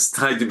obliged, has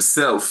tied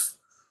himself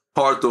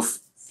part of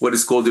what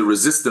is called the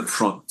resistant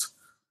front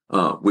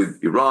with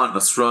Iran,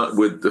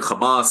 with the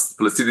Hamas,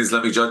 Palestinian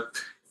Islamic Jihad.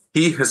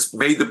 He has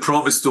made the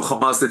promise to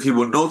Hamas that he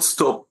will not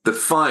stop the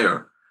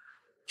fire.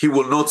 He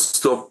will not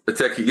stop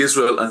attacking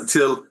Israel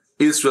until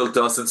Israel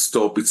doesn't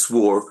stop its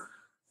war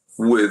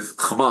with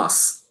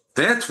Hamas.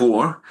 That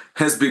war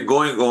has been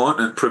going on,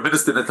 and Prime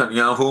Minister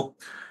Netanyahu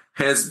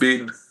has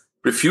been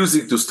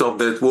refusing to stop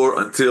that war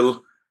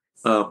until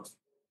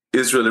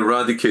Israel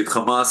eradicate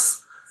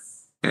Hamas,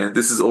 and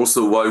this is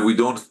also why we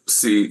don't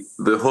see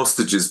the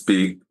hostages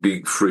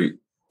being free.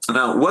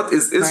 Now, what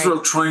is Israel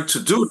trying to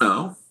do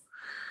now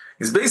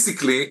is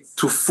basically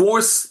to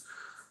force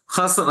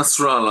Hassan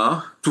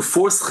Nasrallah, to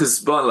force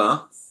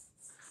Hezbollah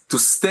to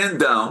stand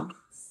down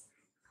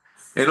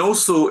and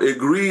also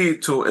agree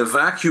to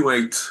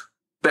evacuate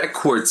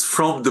backwards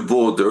from the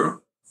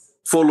border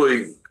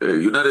following a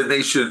United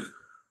Nations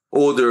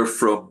order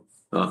from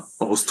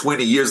almost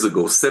 20 years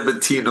ago,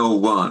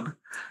 1701,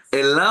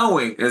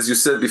 allowing, as you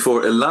said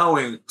before,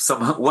 allowing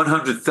some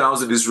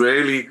 100,000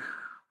 Israeli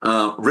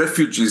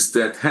refugees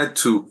that had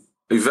to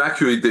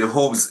evacuate their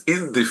homes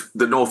in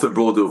the northern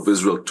border of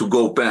Israel to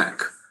go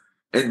back.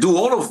 And do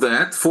all of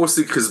that,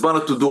 forcing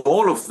Hezbollah to do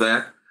all of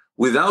that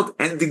without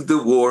ending the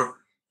war,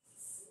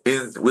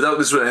 without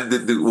Israel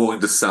ending the war in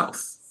the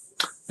south.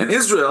 And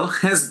Israel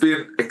has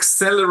been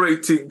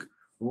accelerating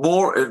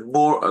more and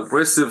more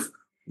aggressive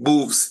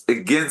moves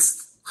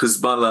against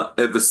Hezbollah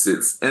ever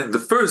since. And the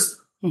first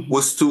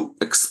was to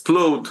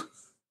explode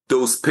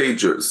those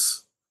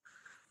pagers.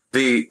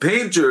 The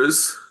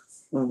pagers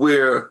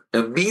were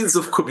a means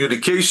of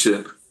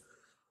communication.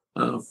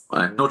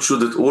 I'm not sure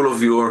that all of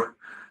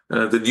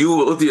the new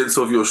audience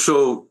of your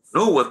show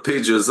know what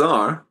pagers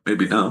are,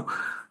 maybe now,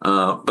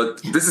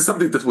 but this is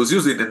something that was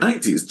used in the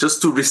 90s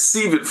just to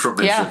receive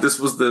information. Yeah. This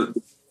was the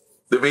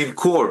main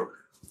core.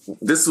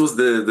 This was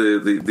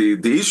the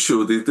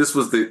issue. This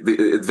was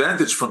the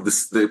advantage from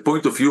the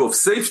point of view of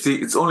safety.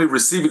 It's only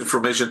receive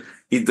information.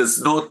 It does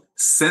not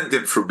send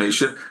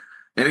information.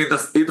 And in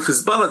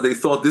Hezbollah, they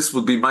thought this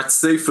would be much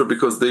safer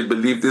because they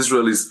believed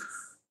Israel is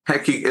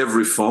hacking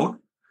every phone.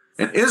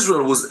 And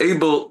Israel was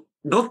able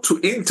not to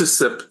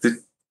intercept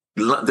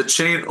the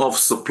chain of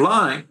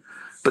supply,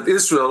 but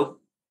Israel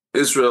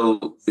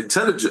Israel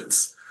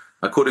intelligence.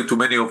 According to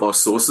many of our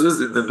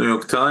sources in the New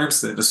York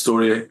Times, in the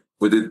story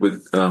I did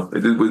with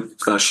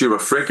Shira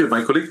Frankel,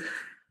 my colleague,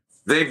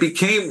 they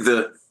became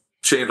the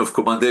chain of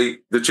command,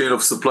 the chain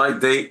of supply.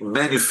 They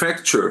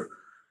manufacture,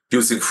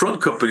 using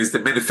front companies,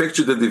 they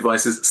manufacture the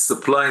devices,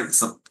 supplying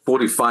some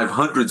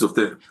 4,500 of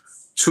them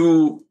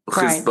to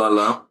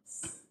Hezbollah,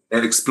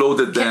 and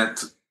exploded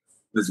that,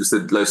 as you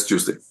said, last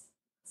Tuesday.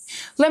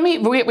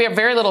 We have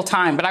very little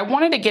time, but I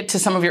wanted to get to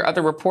some of your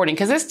other reporting,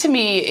 because this, to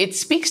me, it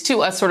speaks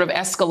to a sort of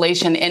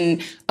escalation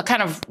and a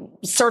kind of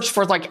search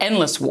for like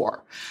endless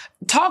war.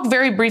 Talk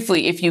very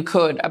briefly, if you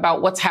could,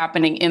 about what's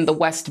happening in the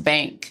West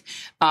Bank,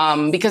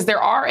 because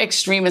there are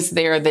extremists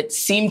there that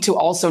seem to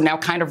also now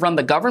kind of run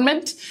the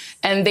government,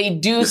 and they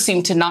do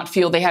seem to not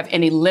feel they have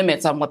any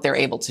limits on what they're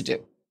able to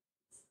do.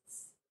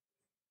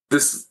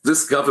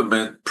 This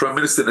government, Prime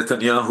Minister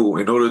Netanyahu,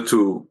 in order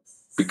to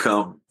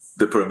become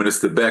the Prime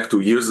Minister back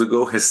 2 years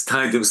ago, has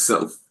tied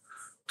himself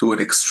to an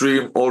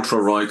extreme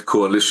ultra-right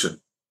coalition.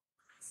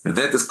 And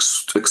that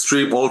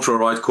extreme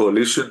ultra-right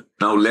coalition,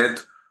 now led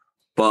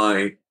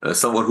by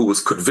someone who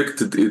was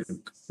convicted in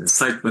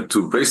incitement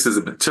to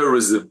racism and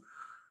terrorism,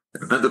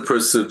 and another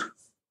person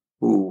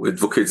who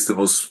advocates the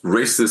most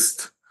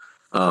racist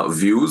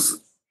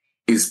views,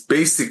 is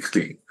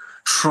basically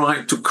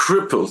trying to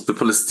cripple the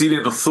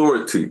Palestinian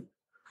Authority,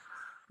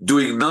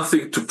 doing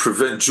nothing to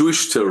prevent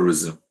Jewish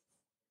terrorism,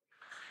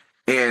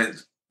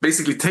 and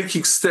basically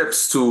taking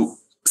steps to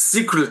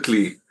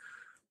secretly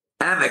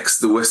annex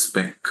the West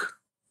Bank,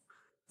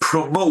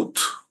 promote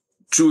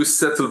Jewish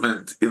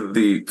settlement in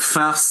the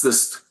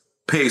fastest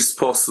pace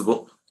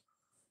possible,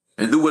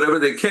 and do whatever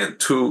they can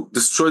to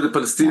destroy the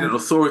Palestinian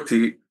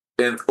Authority.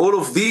 And all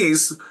of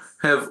these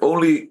have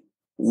only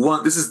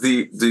one. This is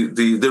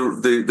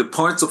the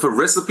parts of a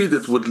recipe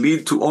that would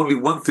lead to only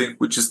one thing,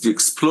 which is the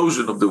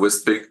explosion of the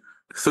West Bank,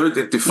 third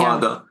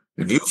Intifada,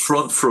 a new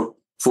front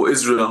for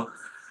Israel,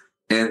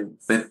 and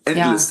an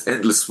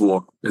endless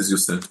war, as you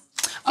said.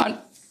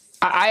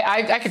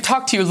 I could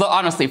talk to you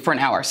honestly for an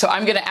hour. So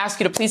I'm going to ask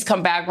you to please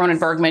come back, Ronan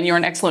Bergman. You're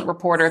an excellent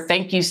reporter.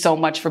 Thank you so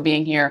much for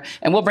being here.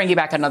 And we'll bring you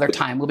back another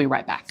time. We'll be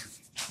right back.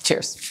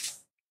 Cheers.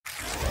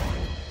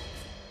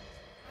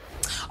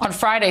 On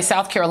Friday,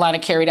 South Carolina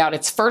carried out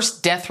its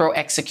first death row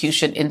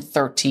execution in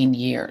 13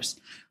 years.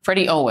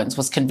 Freddie Owens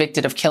was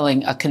convicted of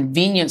killing a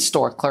convenience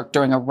store clerk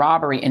during a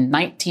robbery in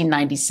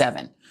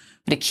 1997.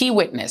 But a key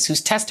witness whose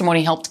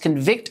testimony helped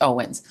convict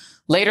Owens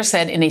later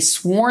said in a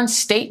sworn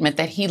statement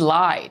that he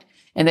lied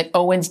and that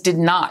Owens did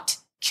not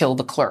kill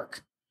the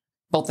clerk.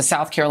 Both the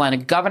South Carolina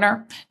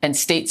governor and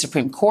state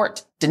Supreme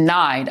Court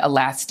denied a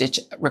last-ditch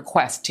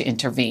request to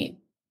intervene.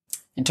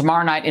 And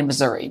tomorrow night in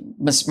Missouri,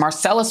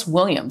 Marcellus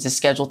Williams is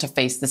scheduled to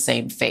face the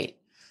same fate.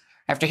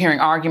 After hearing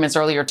arguments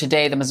earlier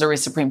today, the Missouri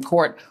Supreme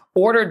Court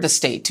ordered the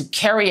state to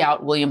carry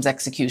out Williams'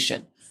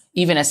 execution,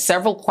 even as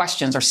several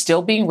questions are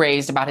still being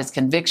raised about his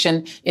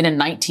conviction in a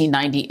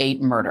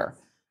 1998 murder,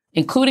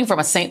 including from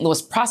a St.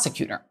 Louis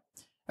prosecutor.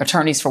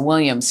 Attorneys for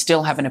Williams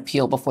still have an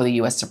appeal before the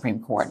U.S.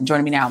 Supreme Court. And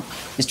joining me now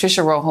is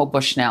Tricia Rojo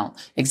Bushnell,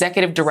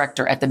 Executive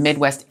Director at the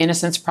Midwest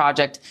Innocence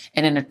Project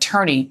and an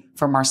attorney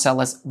for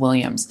Marcellus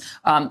Williams.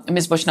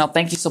 Ms. Bushnell,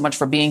 thank you so much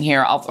for being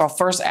here. I'll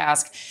first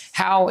ask,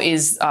 how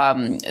is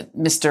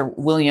Mr.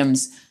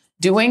 Williams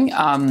doing?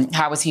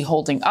 How is he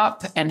holding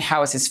up? And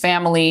how is his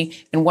family?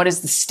 And what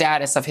is the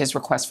status of his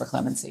request for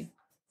clemency?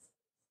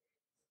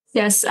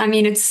 Yes, I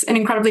mean, it's an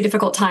incredibly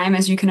difficult time,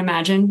 as you can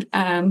imagine,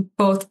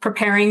 both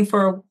preparing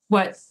for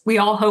what we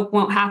all hope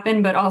won't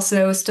happen, but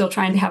also still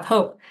trying to have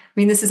hope. I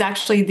mean, this is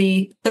actually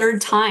the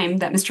third time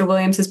that Mr.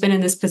 Williams has been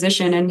in this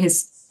position, and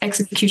his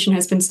execution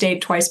has been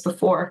stayed twice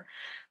before.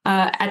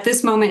 At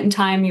this moment in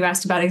time, you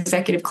asked about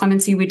executive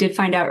clemency. We did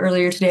find out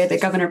earlier today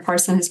that Governor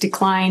Parson has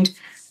declined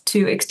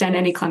to extend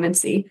any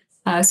clemency.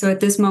 So at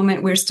this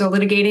moment, we're still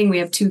litigating. We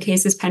have 2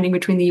 cases pending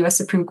between the U.S.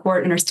 Supreme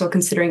Court and are still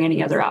considering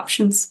any other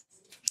options.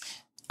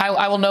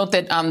 I will note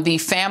that the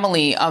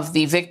family of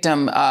the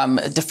victim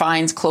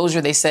defines closure,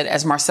 they said,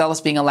 as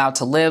Marcellus being allowed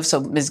to live.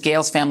 So Ms.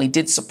 Gale's family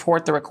did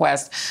support the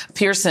request.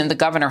 Pearson, the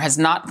governor, has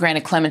not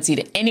granted clemency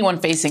to anyone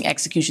facing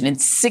execution in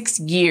 6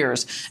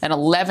 years, and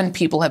 11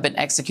 people have been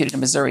executed in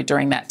Missouri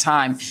during that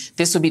time.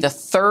 This would be the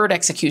 3rd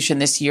execution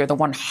this year, the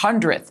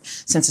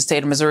 100th since the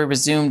state of Missouri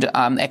resumed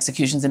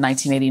executions in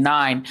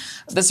 1989.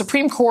 The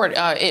Supreme Court,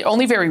 it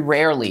only very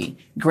rarely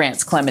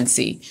grants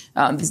clemency.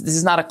 This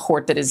is not a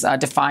court that is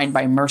defined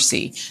by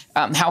mercy.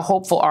 How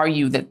hopeful are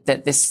you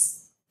that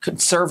this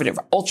conservative,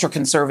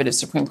 ultra-conservative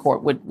Supreme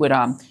Court would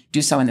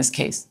do so in this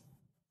case?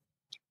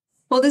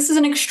 Well, this is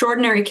an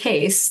extraordinary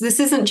case. This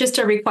isn't just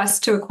a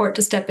request to a court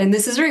to step in.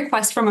 This is a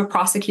request from a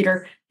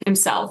prosecutor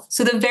himself.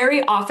 So the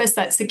very office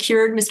that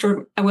secured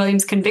Mr.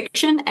 Williams'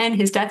 conviction and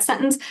his death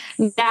sentence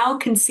now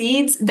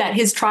concedes that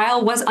his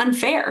trial was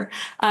unfair,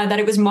 that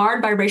it was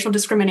marred by racial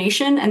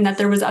discrimination, and that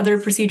there was other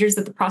procedures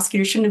that the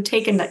prosecutor shouldn't have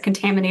taken that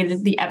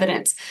contaminated the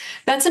evidence.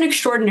 That's an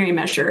extraordinary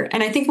measure.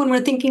 And I think when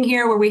we're thinking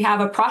here where we have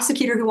a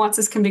prosecutor who wants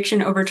this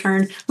conviction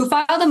overturned, who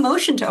filed a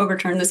motion to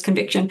overturn this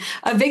conviction,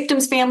 a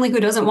victim's family who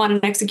doesn't want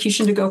an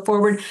execution to go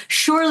forward,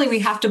 surely we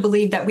have to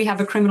believe that we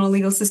have a criminal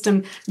legal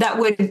system that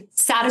would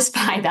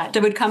satisfy that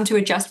would come to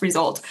a just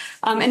result.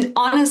 And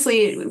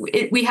honestly,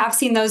 we have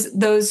seen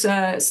those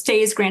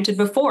stays granted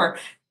before.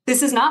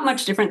 This is not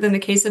much different than the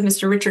case of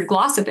Mr. Richard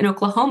Glossip in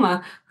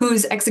Oklahoma,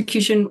 whose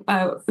execution,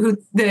 who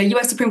the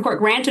U.S. Supreme Court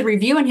granted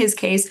review in his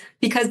case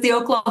because the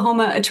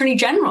Oklahoma Attorney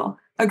General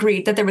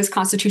agreed that there was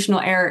constitutional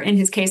error in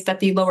his case that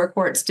the lower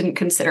courts didn't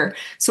consider.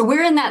 So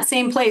we're in that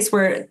same place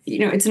where,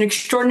 it's an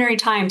extraordinary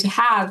time to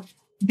have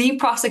the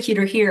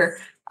prosecutor here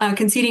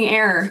conceding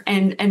error,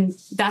 and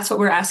that's what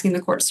we're asking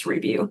the courts to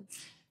review.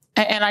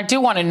 And I do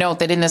want to note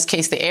that in this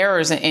case, the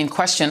errors in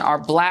question are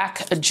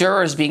Black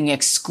jurors being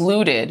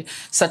excluded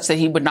such that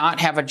he would not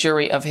have a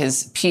jury of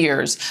his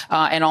peers.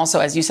 And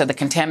also, as you said, the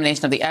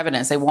contamination of the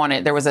evidence.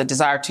 There was a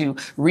desire to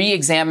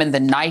re-examine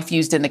the knife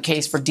used in the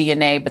case for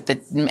DNA, but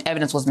the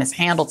evidence was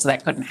mishandled, so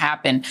that couldn't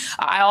happen.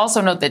 I also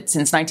note that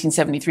since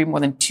 1973, more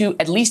than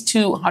at least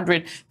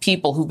 200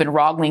 people who've been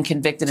wrongly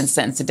convicted and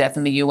sentenced to death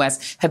in the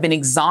U.S. have been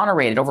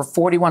exonerated. Over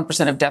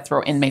 41% of death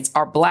row inmates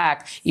are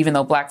Black, even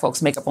though Black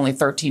folks make up only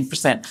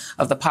 13%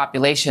 of the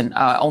population.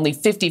 Only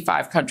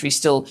 55 countries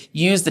still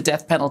use the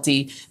death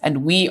penalty,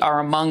 and we are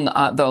among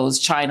those: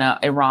 China,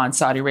 Iran,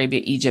 Saudi Arabia,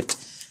 Egypt,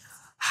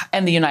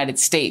 and the United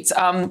States.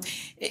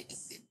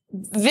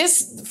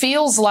 This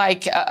feels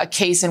like a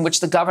case in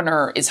which the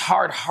governor is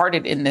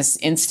hard-hearted in this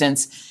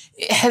instance.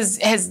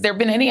 Has there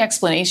been any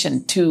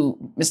explanation to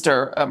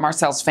Mr.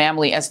 Marcel's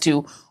family as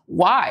to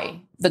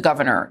why the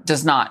governor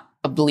does not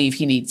believe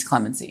he needs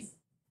clemency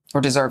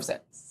or deserves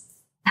it?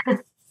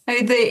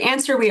 The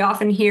answer we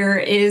often hear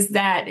is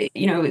that,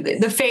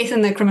 the faith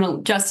in the criminal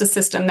justice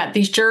system, that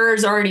these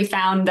jurors already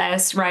found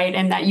this, right,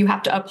 and that you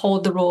have to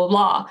uphold the rule of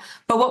law.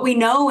 But what we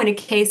know in a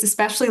case,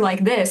 especially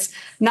like this,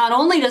 not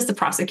only does the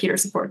prosecutor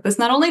support this,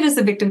 not only does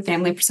the victim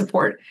family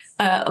support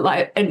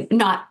stopping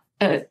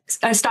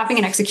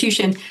an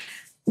execution,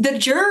 the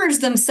jurors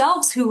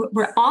themselves who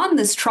were on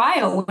this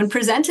trial, when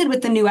presented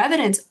with the new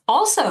evidence,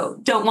 also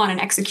don't want an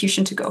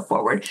execution to go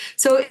forward.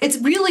 So it's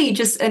really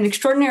just an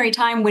extraordinary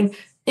time when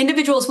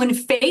individuals, when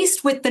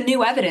faced with the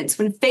new evidence,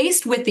 when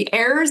faced with the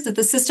errors that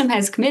the system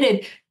has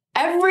committed,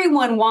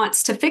 everyone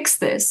wants to fix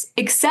this,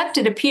 except,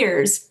 it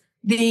appears,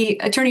 the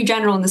Attorney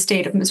General in the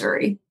state of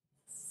Missouri.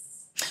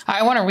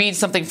 I want to read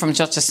something from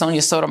Justice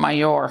Sonia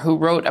Sotomayor, who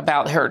wrote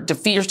about her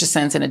fierce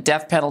dissent in a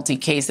death penalty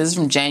case. This is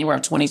from January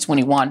of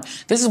 2021.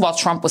 This is while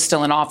Trump was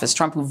still in office.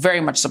 Trump, who very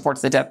much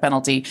supports the death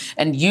penalty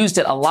and used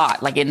it a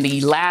lot, like in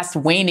the last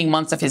waning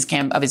months of his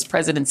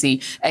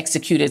presidency,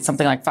 executed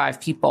something like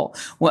 5 people.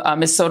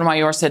 Ms.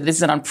 Sotomayor said this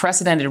is an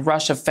unprecedented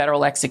rush of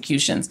federal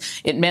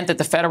executions. It meant that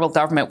the federal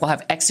government will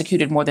have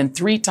executed more than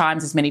 3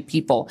 times as many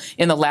people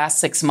in the last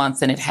 6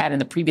 months than it had in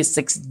the previous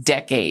 6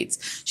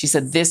 decades. She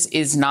said this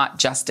is not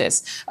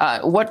justice.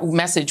 What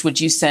message would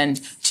you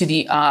send to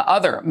the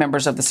other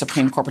members of the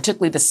Supreme Court,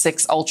 particularly the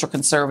 6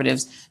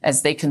 ultra-conservatives,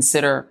 as they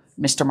consider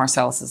Mr.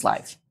 Marcellus'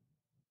 life?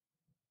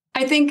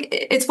 I think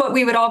it's what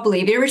we would all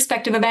believe,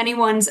 irrespective of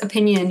anyone's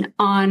opinion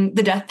on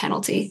the death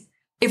penalty.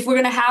 If we're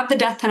going to have the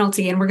death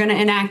penalty and we're going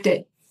to enact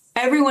it,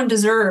 everyone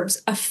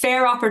deserves a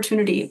fair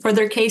opportunity for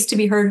their case to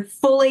be heard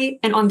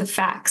fully and on the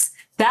facts.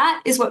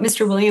 That is what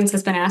Mr. Williams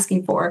has been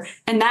asking for,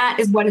 and that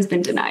is what has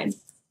been denied.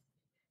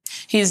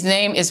 His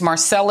name is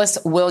Marcellus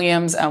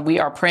Williams. We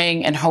are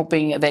praying and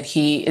hoping that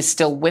he is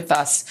still with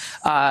us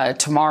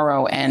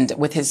tomorrow and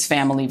with his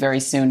family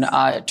very soon.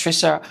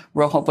 Tricia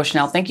Rojo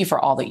Bushnell, thank you for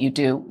all that you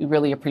do. We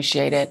really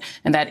appreciate it.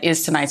 And that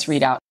is tonight's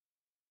ReidOut.